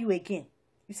fire you again.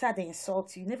 You say they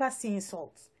insult you. You never see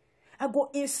insults. I go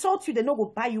insult you, they no go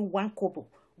buy you 1 kobo.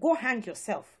 Go hang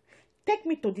yourself. Take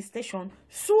me to the station.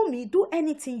 Sue me. Do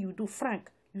anything you do.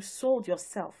 Frank, you sold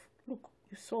yourself. Look,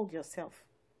 you sold yourself.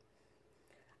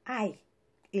 I,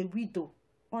 a widow,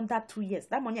 under 2 years.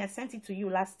 That money, I sent it to you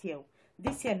last year.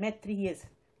 This year, met 3 years.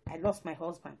 I lost my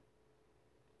husband.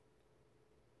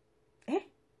 Eh?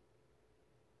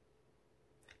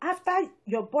 After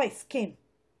your boys came,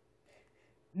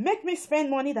 make me spend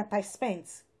money that I spent.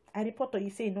 I report to you,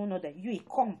 say, no, that you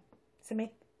come. Say,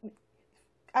 make,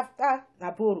 after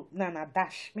na borrow, na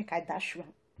dash. Make I dash you.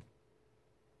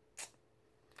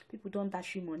 People don't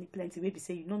dash you money plenty. Maybe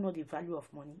say you don't know the value of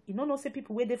money. You don't know say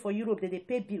people wait there for Europe, they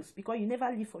pay bills because you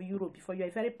never live for Europe before. You're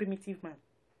a very primitive man.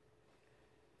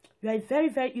 You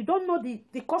are you don't know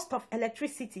the cost of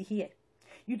electricity here.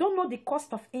 You don't know the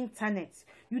cost of internet.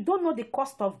 You don't know the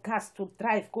cost of gas to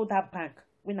drive, go that bank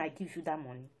when I give you that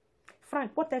money.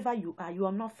 Frank, whatever you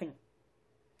are nothing.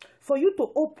 For you to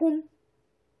open,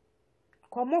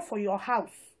 come out for your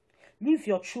house, leave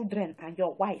your children and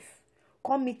your wife,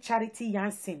 come meet Charity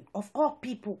Janssen, of all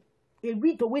people, a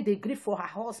widow where they grieve for her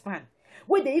husband,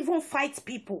 where they even fight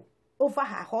people over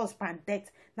her husband's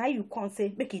death. Now you can't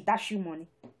say, make it dash you money.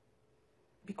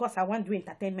 Because I want to do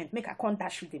entertainment, make I can't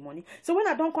dash you the money. So when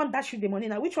I don't can't dash you the money,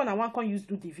 now which one I want can use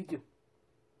do the video?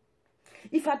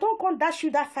 If I don't can't dash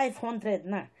you that 500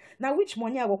 now which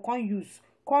money I will can't use?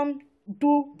 Come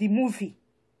do the movie.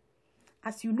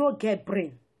 As you know, get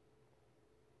brain.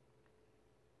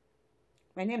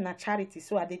 My name na Charity,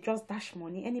 so I they just dash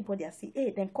money. Anybody I see,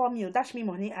 hey, them call me, or dash me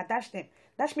money, I dash them.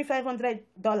 Dash me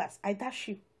 $500, I dash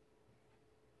you.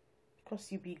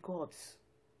 Because you be gods.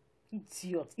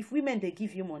 Idiot. If women, they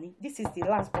give you money, this is the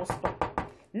last bus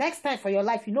stop. Next time for your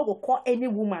life, you know go call any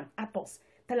woman, Artus.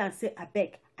 Tell her and say, I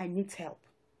beg, I need help.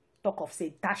 Talk of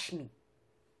say, dash me.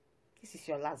 This is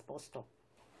your last bus stop.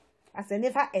 As they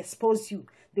never expose you.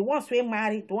 The ones who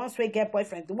married, the ones who get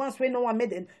boyfriend, the ones who no one made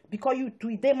them, because you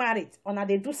two, they married, or now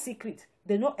they do secret,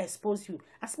 they no expose you.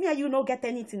 As me and you no get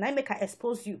anything, I make her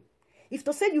expose you. If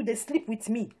to say you they sleep with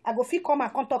me, I go feel come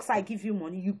and contact, so I give you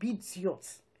money, you be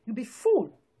idiot. You be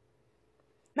fool.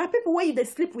 Now people where you they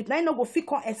sleep with, now I no go feel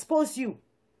come expose you.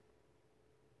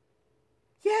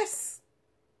 Yes.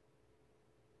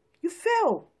 You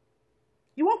fail.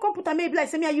 You won't come put a maybe like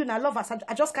say me and you na lovers.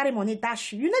 I just carry money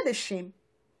dash you. You know the shame.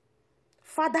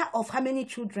 Father of how many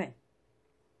children?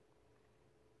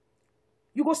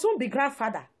 You go soon be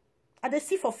grandfather. I they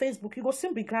see for Facebook. You go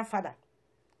soon be grandfather.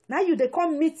 Now you they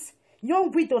come meet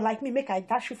young widow like me. Make I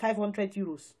dash you 500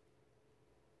 euros.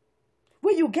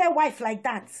 When you get wife like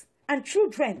that and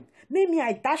children, make me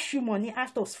I dash you money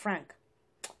after Frank.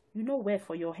 You know where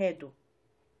for your head though.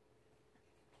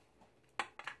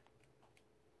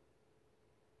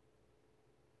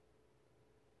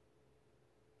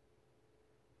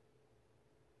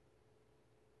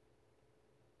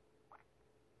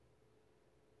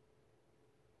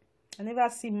 I never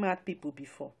see mad people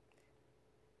before.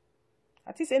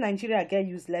 I think say Nigeria get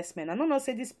useless men. I don't know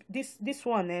say this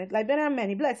one, Liberian men,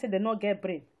 it be like say they not get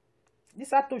brain.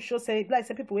 This Artus show say it be like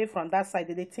say people away from that side,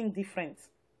 they think different.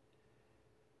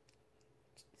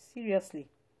 Seriously.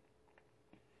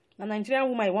 A Nigerian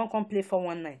woman won't come play for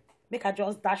 1 night. Make her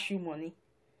just dash you money.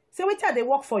 Say wait till they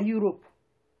work for Europe.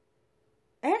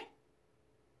 Eh?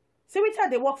 Say wait till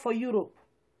they work for Europe.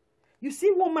 You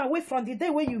see woman wait from the day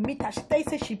when you meet her, she tell you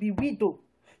say she be widow.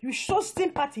 You show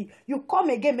sympathy. You come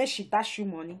again, make she dash you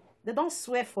money. They don't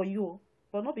swear for you.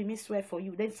 But not be me swear for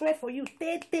you. They swear for you.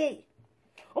 Day.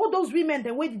 All those women,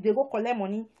 the way did they go collect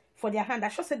money for their hand, I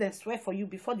should say they swear for you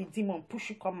before the demon push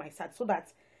you come my side. So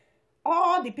that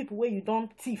all the people where you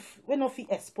don't thief, when no fee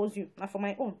expose you. Now for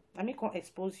my own, I may can't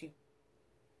expose you.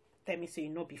 Tell me so you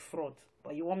know be fraud.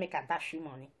 But you won't make a dash you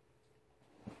money.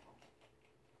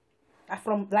 I'm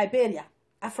from Liberia.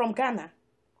 I'm from Ghana.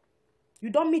 You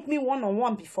don't meet me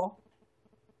one-on-one before.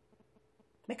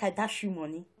 make I dash you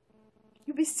money.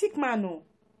 You be sick man, no.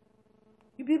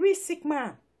 You be real sick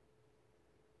man.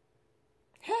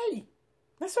 Hey,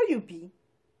 that's what you be.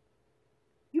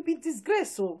 You be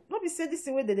disgrace, so not be say this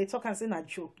thing where they talk and say na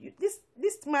joke. This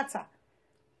matter.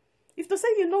 If to say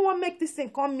you no one make this thing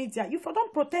come media, you for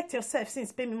don't protect yourself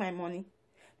since pay me my money.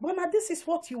 But now this is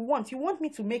what you want. You want me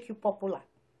to make you popular.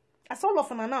 As all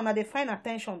of now they find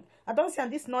attention. I don't see on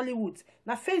this Nollywood.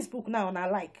 Now Facebook now on I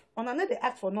like. On I know they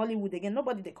ask for Nollywood again.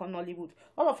 Nobody they call Nollywood.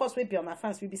 All of us will be on our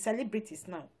fans. We be celebrities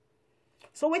now.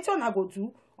 So what on I go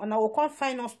do? On I will come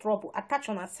find us trouble. Attach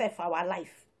on ourselves our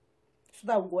life. So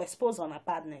that we go expose on our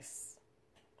badness.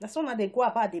 That's why they go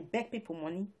about, they beg people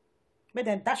money. Make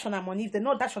them dash on our money. If they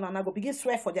no dash on our, go begin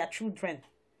swear for their children.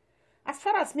 As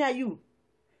far as me and you,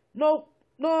 no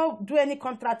do any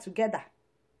contract together.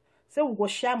 Say we go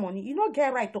share money. You don't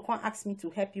get right to come ask me to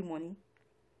help you money.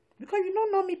 Because you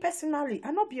don't know me personally.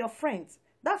 I not be your friend.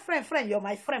 That friend, you're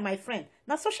my friend.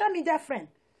 Now social media friend.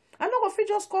 I not go fit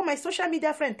just call my social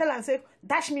media friend, tell and say,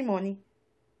 dash me money.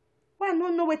 Why I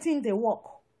don't know what in they work?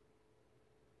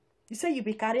 You say you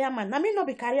be career man. Now me not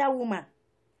be career woman.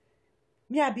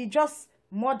 Me I be just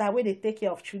mother where they take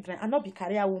care of children. I not be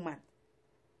career woman.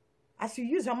 As you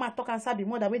use your mouth talk and say be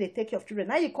mother where they take care of children.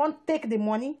 Now you can't take the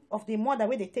money of the mother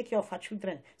where they take care of her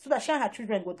children. So that she and her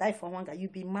children go die for hunger. You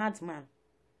be mad man.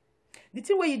 The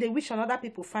thing where you they wish on other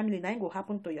people's family, now it go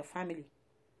happen to your family.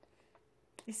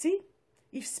 You see,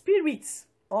 if spirits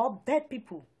or bad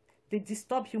people they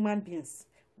disturb human beings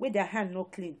with their hand no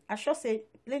clean, I sure say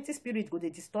plenty spirit go they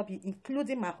disturb you,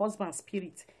 including my husband's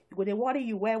spirit. You go they worry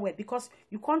you well because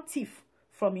you can't thief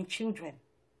from your children.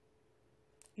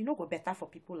 You know go better for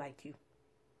people like you.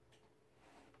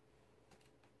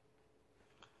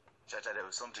 Chacha, there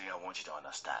is something I want you to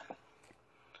understand.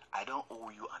 I don't owe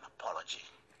you an apology.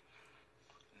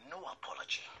 No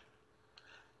apology.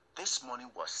 This money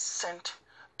was sent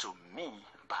to me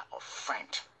by a friend.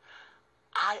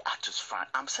 Artus friend.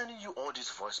 I'm sending you all these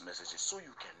voice messages so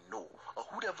you can know, or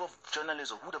whatever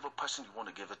journalist or whatever person you want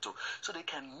to give it to, so they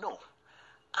can know.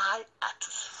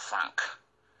 Artus Frank.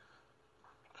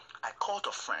 I called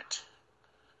a friend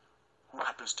who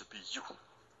happens to be you.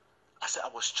 I said I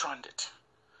was stranded.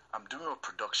 I'm doing a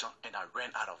production and I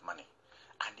ran out of money.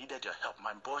 I needed your help.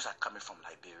 My boys are coming from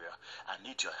Liberia. I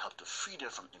need your help to free them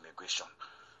from immigration.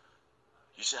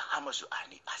 You said, how much do I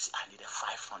need? I said, I needed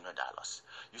 $500.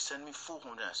 You sent me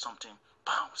 400 and something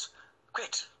pounds.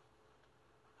 Great.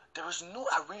 There is no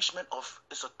arrangement of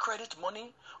it's a credit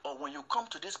money or when you come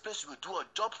to this place, you will do a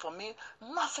job for me.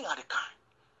 Nothing at the kind.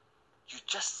 You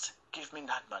just give me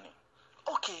that money.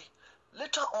 Okay.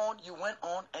 Later on, you went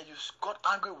on and you got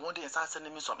angry one day and started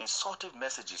sending me some insultive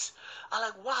messages. I'm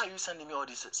like, why are you sending me all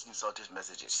these insultive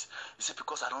messages? You said,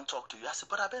 because I don't talk to you. I said,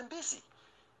 but I've been busy.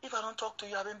 If I don't talk to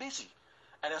you, I've been busy.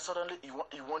 And then suddenly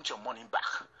you want your money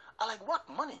back. I'm like, what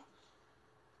money?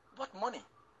 What money?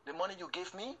 The money you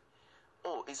gave me?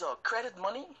 Oh, is it a credit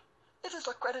money? If it's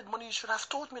a credit money, you should have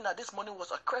told me that this money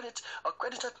was a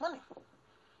credited money.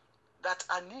 That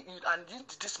I need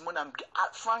this money.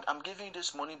 Frank, I'm giving you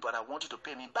this money, but I want you to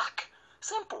pay me back.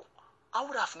 Simple. I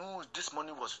would have known this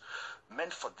money was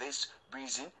meant for this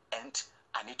reason, and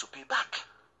I need to pay back.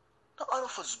 Now, out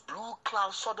of a blue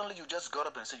cloud, suddenly you just got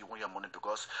up and said you want your money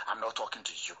because I'm not talking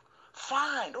to you.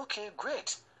 Fine, okay,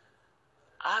 great.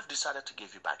 I've decided to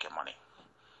give you back your money,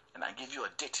 and I give you a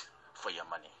date for your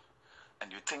money.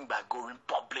 And you think by going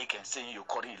public and saying you're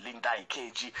calling Linda in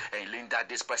KG and Linda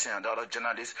this person and the other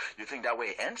journalist, you think that way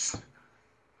it ends?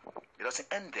 It doesn't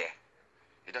end there.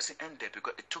 It doesn't end there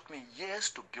because it took me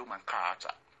years to build my character.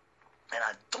 And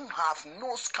I don't have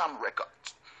no scam record.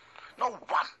 Not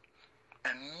one.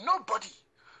 And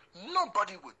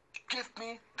nobody would give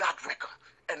me that record.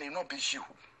 And it will not be you.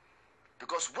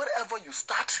 Because whatever you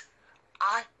start,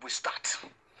 I will start.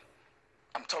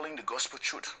 I'm telling the gospel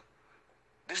truth.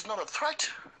 This is not a threat,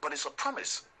 but it's a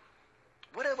promise.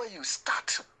 Whatever you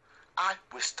start, I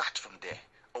will start from there.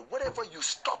 Or whatever you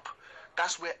stop,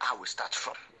 that's where I will start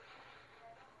from.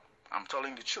 I'm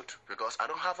telling the truth because I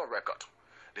don't have a record.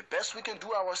 The best we can do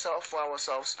for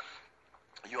ourselves,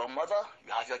 you're a mother,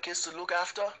 you have your kids to look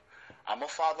after. I'm a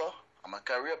father, I'm a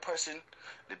career person.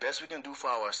 The best we can do for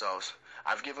ourselves,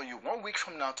 I've given you 1 week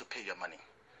from now to pay your money.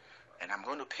 And I'm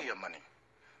going to pay your money.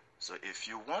 So if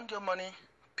you want your money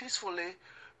peacefully,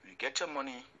 we get your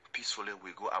money peacefully,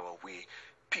 we go our way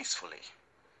peacefully.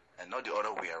 And not the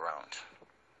other way around.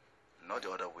 Not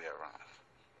the other way around.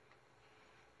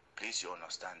 Please, you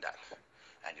understand that.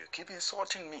 And you keep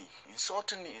insulting me,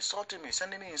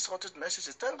 sending me insulted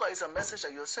messages. Thank God it's a message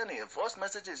that you're sending. A voice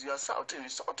messages you are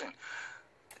insulting.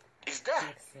 It's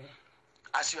there.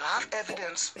 As you have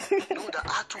evidence, know that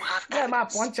Artus have Yeah, my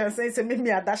evidence. punch and say make me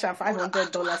a dash and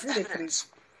 $500 in the Evidence. crease.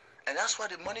 And that's why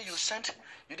the money you sent,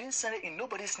 you didn't send it in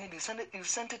nobody's name. You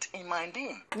sent it in my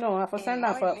name. No, I for send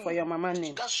that for your mama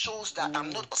name. That shows that I'm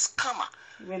not a scammer.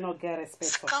 You will not get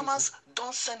respect for Scammers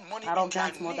don't send money in arrogant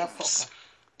their names. motherfucker.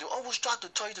 They always try to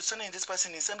tell you to send it in this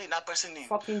person name, send it in that person name.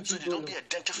 Fucking So they don't be gigolo.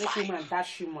 identified. Make woman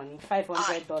dash you money,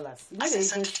 $500. You know I they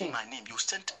sent even it in shame. my name. You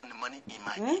sent the money in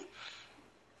my name.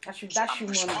 I should So dash I'm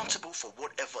you money. responsible for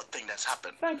whatever thing that's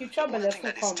happened. Frank, you The chop only the thing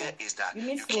that is come. there is that You you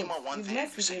miss came road. on one You day, mess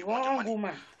you with say the you want the wrong money.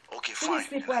 woman. Okay, See fine. these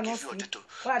people And are I not give you a sleep. date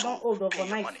Why I don't to hold pay your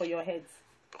overnight money. for your heads.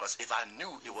 Because if I knew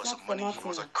it was Not for money, it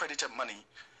was nothing. accredited money,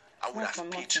 I would Not for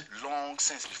have paid nothing. long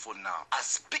since before now.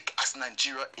 As big as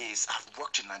Nigeria is, I've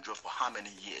worked in Nigeria for how many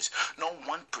years? No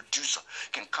one producer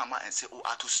can come out and say, oh,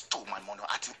 Artus stole my money, or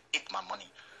Artus ate my money.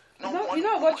 You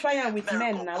know go try am with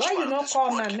men now. Why you not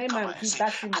call man, name man, give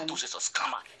dash you money? Artus is a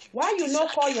scammer. Why you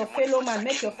not call your fellow man,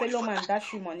 make your money fellow for man that.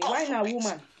 dash you money? God Why not forbid.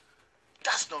 woman?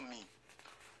 That's not me.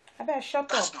 I better shut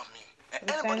That's up. not me. And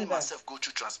anybody Pretender. myself go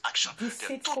through transaction. There are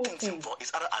Deceitful two things thing. involved.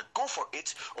 It's either I go for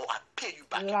it or I pay you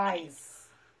back your money. Lies.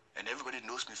 And everybody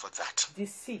knows me for that.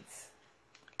 Deceit.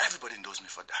 Everybody knows me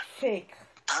for that. Fake.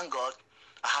 Thank God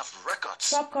I have records.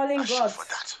 Stop calling I show God. for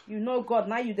that. You know God.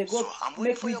 Now you they go So, I'm waiting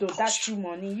make for me your to post. dash you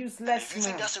money. And Useless if you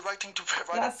think man. that's the right thing to right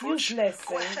That's approach, useless,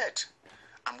 go eh? ahead.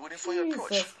 I'm waiting for your approach.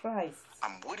 Jesus Christ.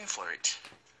 I'm waiting for it.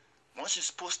 Once it's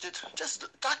posted, just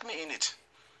tag me in it.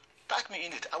 Tag me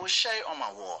in it. I will share it on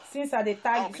my wall. Since I dey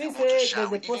I'll tag, be since the one to they share.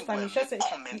 they Even post and when you just they say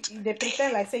comment they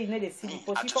pretend like say you know they see the Me,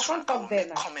 post. You Artus for come Frank, I will talk there make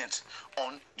now. comment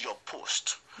on your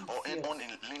post or Yes. on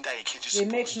Linda Ikeji's They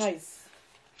make post. noise.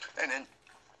 And then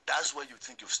that's where you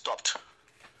think you've stopped.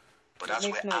 But They that's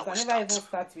make where noise. I I will never start. even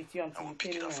start with you I until will you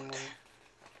pick pay it me up my from money.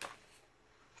 there.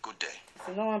 Good day.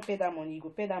 If no one pay that money, you go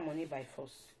pay that money by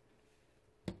force.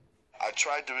 I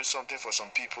tried doing something for some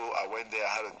people. I went there, I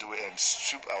had to do it, and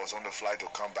soup, I was on the flight to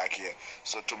come back here.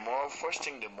 So tomorrow, first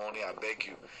thing in the morning, I beg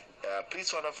you,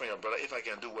 please find out from your brother if I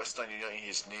can do Western Union in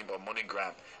his name or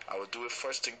MoneyGram. I will do it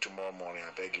first thing tomorrow morning.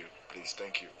 I beg you, please.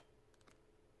 Thank you.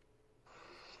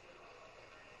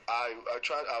 I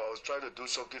was trying to do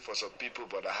something for some people,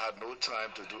 but I had no time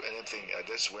to do anything. I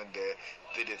just went there,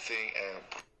 did a thing, and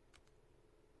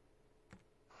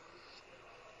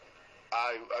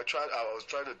I was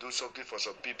trying to do something for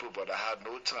some people, but I had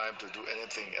no time to do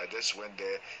anything. I just went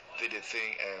there, did a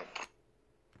thing, and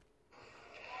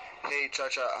hey,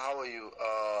 Chacha, how are you?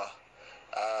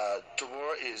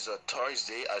 Tomorrow is a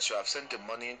Thursday. I should have sent the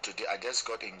money in today. I just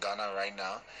got in Ghana right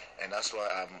now, and that's why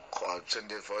I'm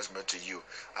sending the voice mail to you.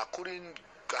 I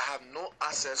have no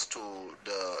access to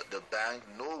the bank.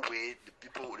 No way the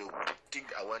people would think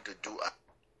I want to do.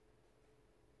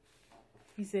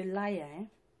 He's a liar, eh?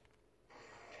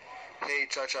 Hey,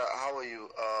 Chacha, how are you?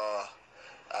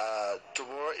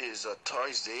 Tomorrow is a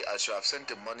Thursday. I should have sent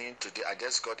the money in today. I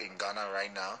just got in Ghana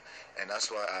right now, and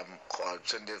that's why I'm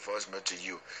sending the voice mail to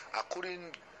you. I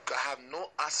have no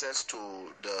access to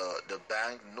the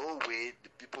bank. No way the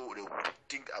people would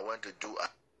think I want to do.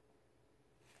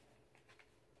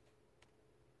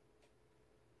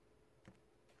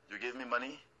 You gave me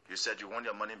money. You said you want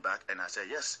your money back, and I said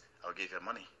yes. I'll give you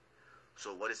money.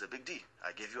 So what is the big deal?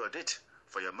 I gave you a date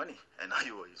for your money, and now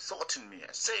you are insulting me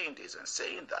and saying this and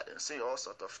saying that and saying all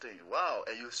sort of things. Wow!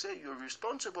 And you say you're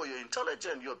responsible, you're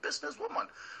intelligent, you're a businesswoman.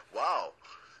 Wow!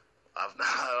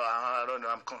 I don't know.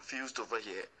 I'm confused over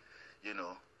here. You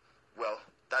know. Well,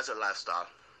 that's a lifestyle,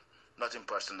 nothing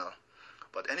personal.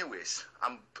 But anyways,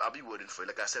 I'll be waiting for you.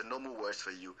 Like I said, no more words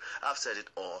for you. I've said it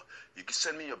all. You can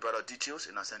send me your brother details,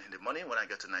 and I'll send him the money when I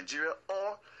get to Nigeria,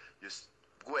 or you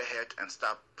go ahead and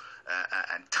stop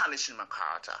and tarnishing my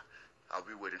character. I'll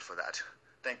be waiting for that.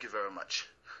 Thank you very much.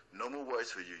 No more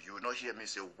words for you. You will not hear me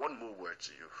say one more word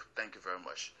to you. Thank you very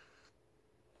much.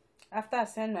 After I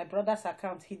sent my brother's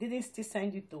account, he didn't still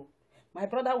send it though. My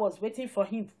brother was waiting for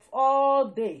him all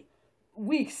day,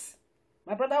 weeks.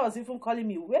 My brother was even calling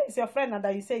me, where is your friend now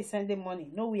that you say he's sending money?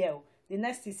 Nowhere. The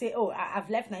next he say, oh, I've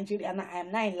left Nigeria and I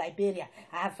am now in Liberia.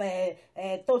 I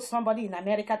have told somebody in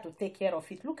America to take care of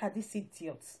it. Look at these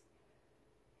idiots.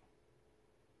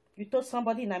 You told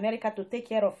somebody in America to take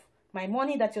care of my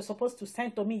money that you're supposed to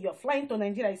send to me. You're flying to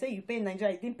Nigeria. You say you pay in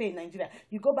Nigeria. You didn't pay in Nigeria.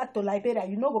 You go back to Liberia.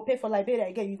 You no go pay for Liberia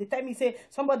again. You tell me say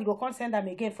somebody go come send them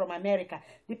again from America.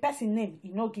 The person name, he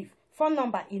no give. Phone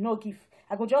number, he no give.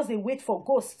 I go just wait for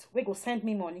ghost. We go send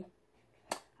me money.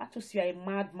 Artus, you are a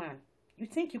madman. You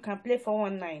think you can play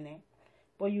 419, eh?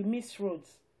 But you miss roads.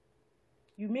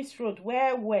 You miss road.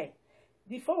 Where?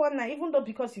 The 419, even though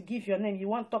because you give your name, you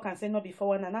want talk and say no be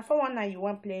 419. Now 419, you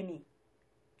want play me.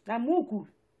 Now Mugu.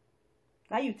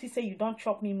 Now you say you don't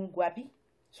chop me mugu, abi?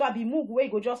 So I be mugu where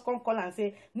you go just come call and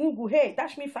say, mugu, hey,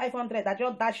 dash me 500. I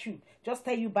just dash you. Just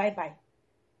tell you bye-bye.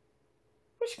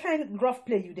 Which kind of rough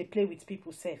play you they play with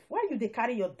people safe? Why you they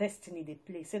carry your destiny they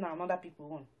play? Say now another people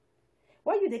won.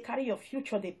 Why you they carry your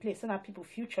future they play? Say now people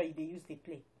future they use they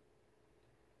play.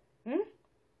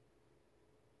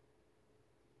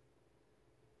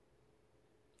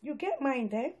 You get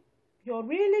mind, eh? You're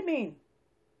really mean.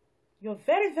 You're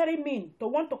very, very mean to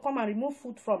want to come and remove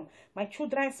food from my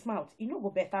children's mouth. It no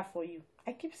go better for you.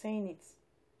 I keep saying it.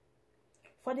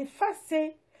 For the first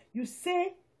say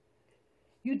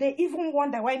you they even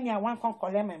wonder why me I want to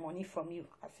collect my money from you.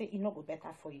 I say it no go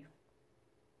better for you.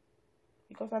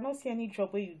 Because I don't see any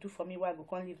job where you do for me where I go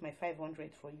come leave my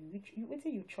 500 for you.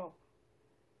 Waiting you chop.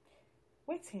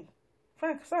 Waiting.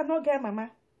 Frank, so I no get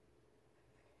mama.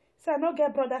 Say I no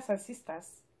get brothers and sisters.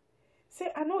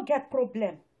 Say I no get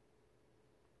problem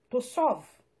to solve.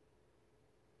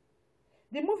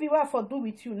 The movie where I for do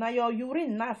with you, now your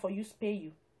urine now for you pay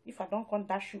you. If I don't come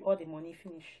dash you all the money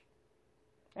finish.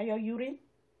 Now your urine,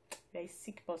 you're a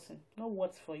sick person. No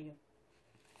words for you.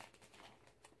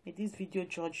 May this video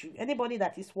judge you. Anybody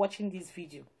that is watching this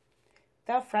video,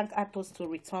 tell Frank Artus to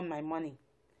return my money.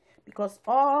 Because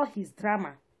all his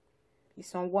drama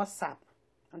is on WhatsApp.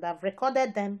 And I've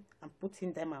recorded them and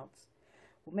putting them out.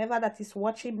 Whomever that is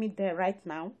watching me there right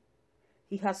now,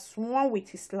 he has sworn with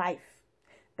his life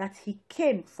that he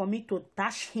came for me to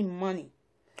dash him money.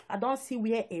 I don't see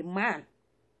where a man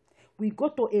will go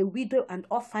to a widow and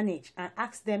orphanage and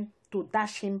ask them to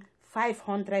dash him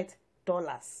 $500.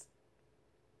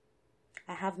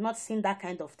 I have not seen that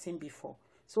kind of thing before.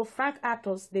 So Frank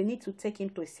Artus, they need to take him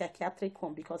to a psychiatric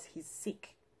home because he's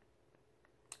sick.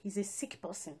 He's a sick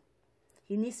person.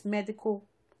 He needs medical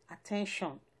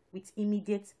attention with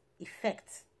immediate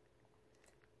effect.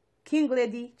 King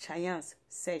Lady Char Janss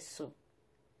says so.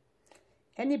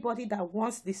 Anybody that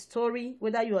wants the story,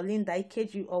 whether you're Linda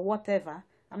Ikeji or whatever,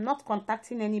 I'm not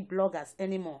contacting any bloggers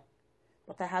anymore.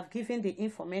 But I have given the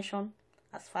information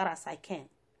as far as I can.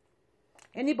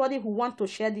 Anybody who wants to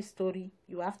share this story,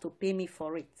 you have to pay me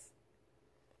for it.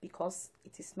 Because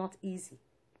it is not easy.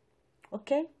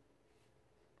 Okay?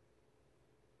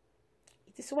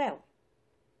 It is well.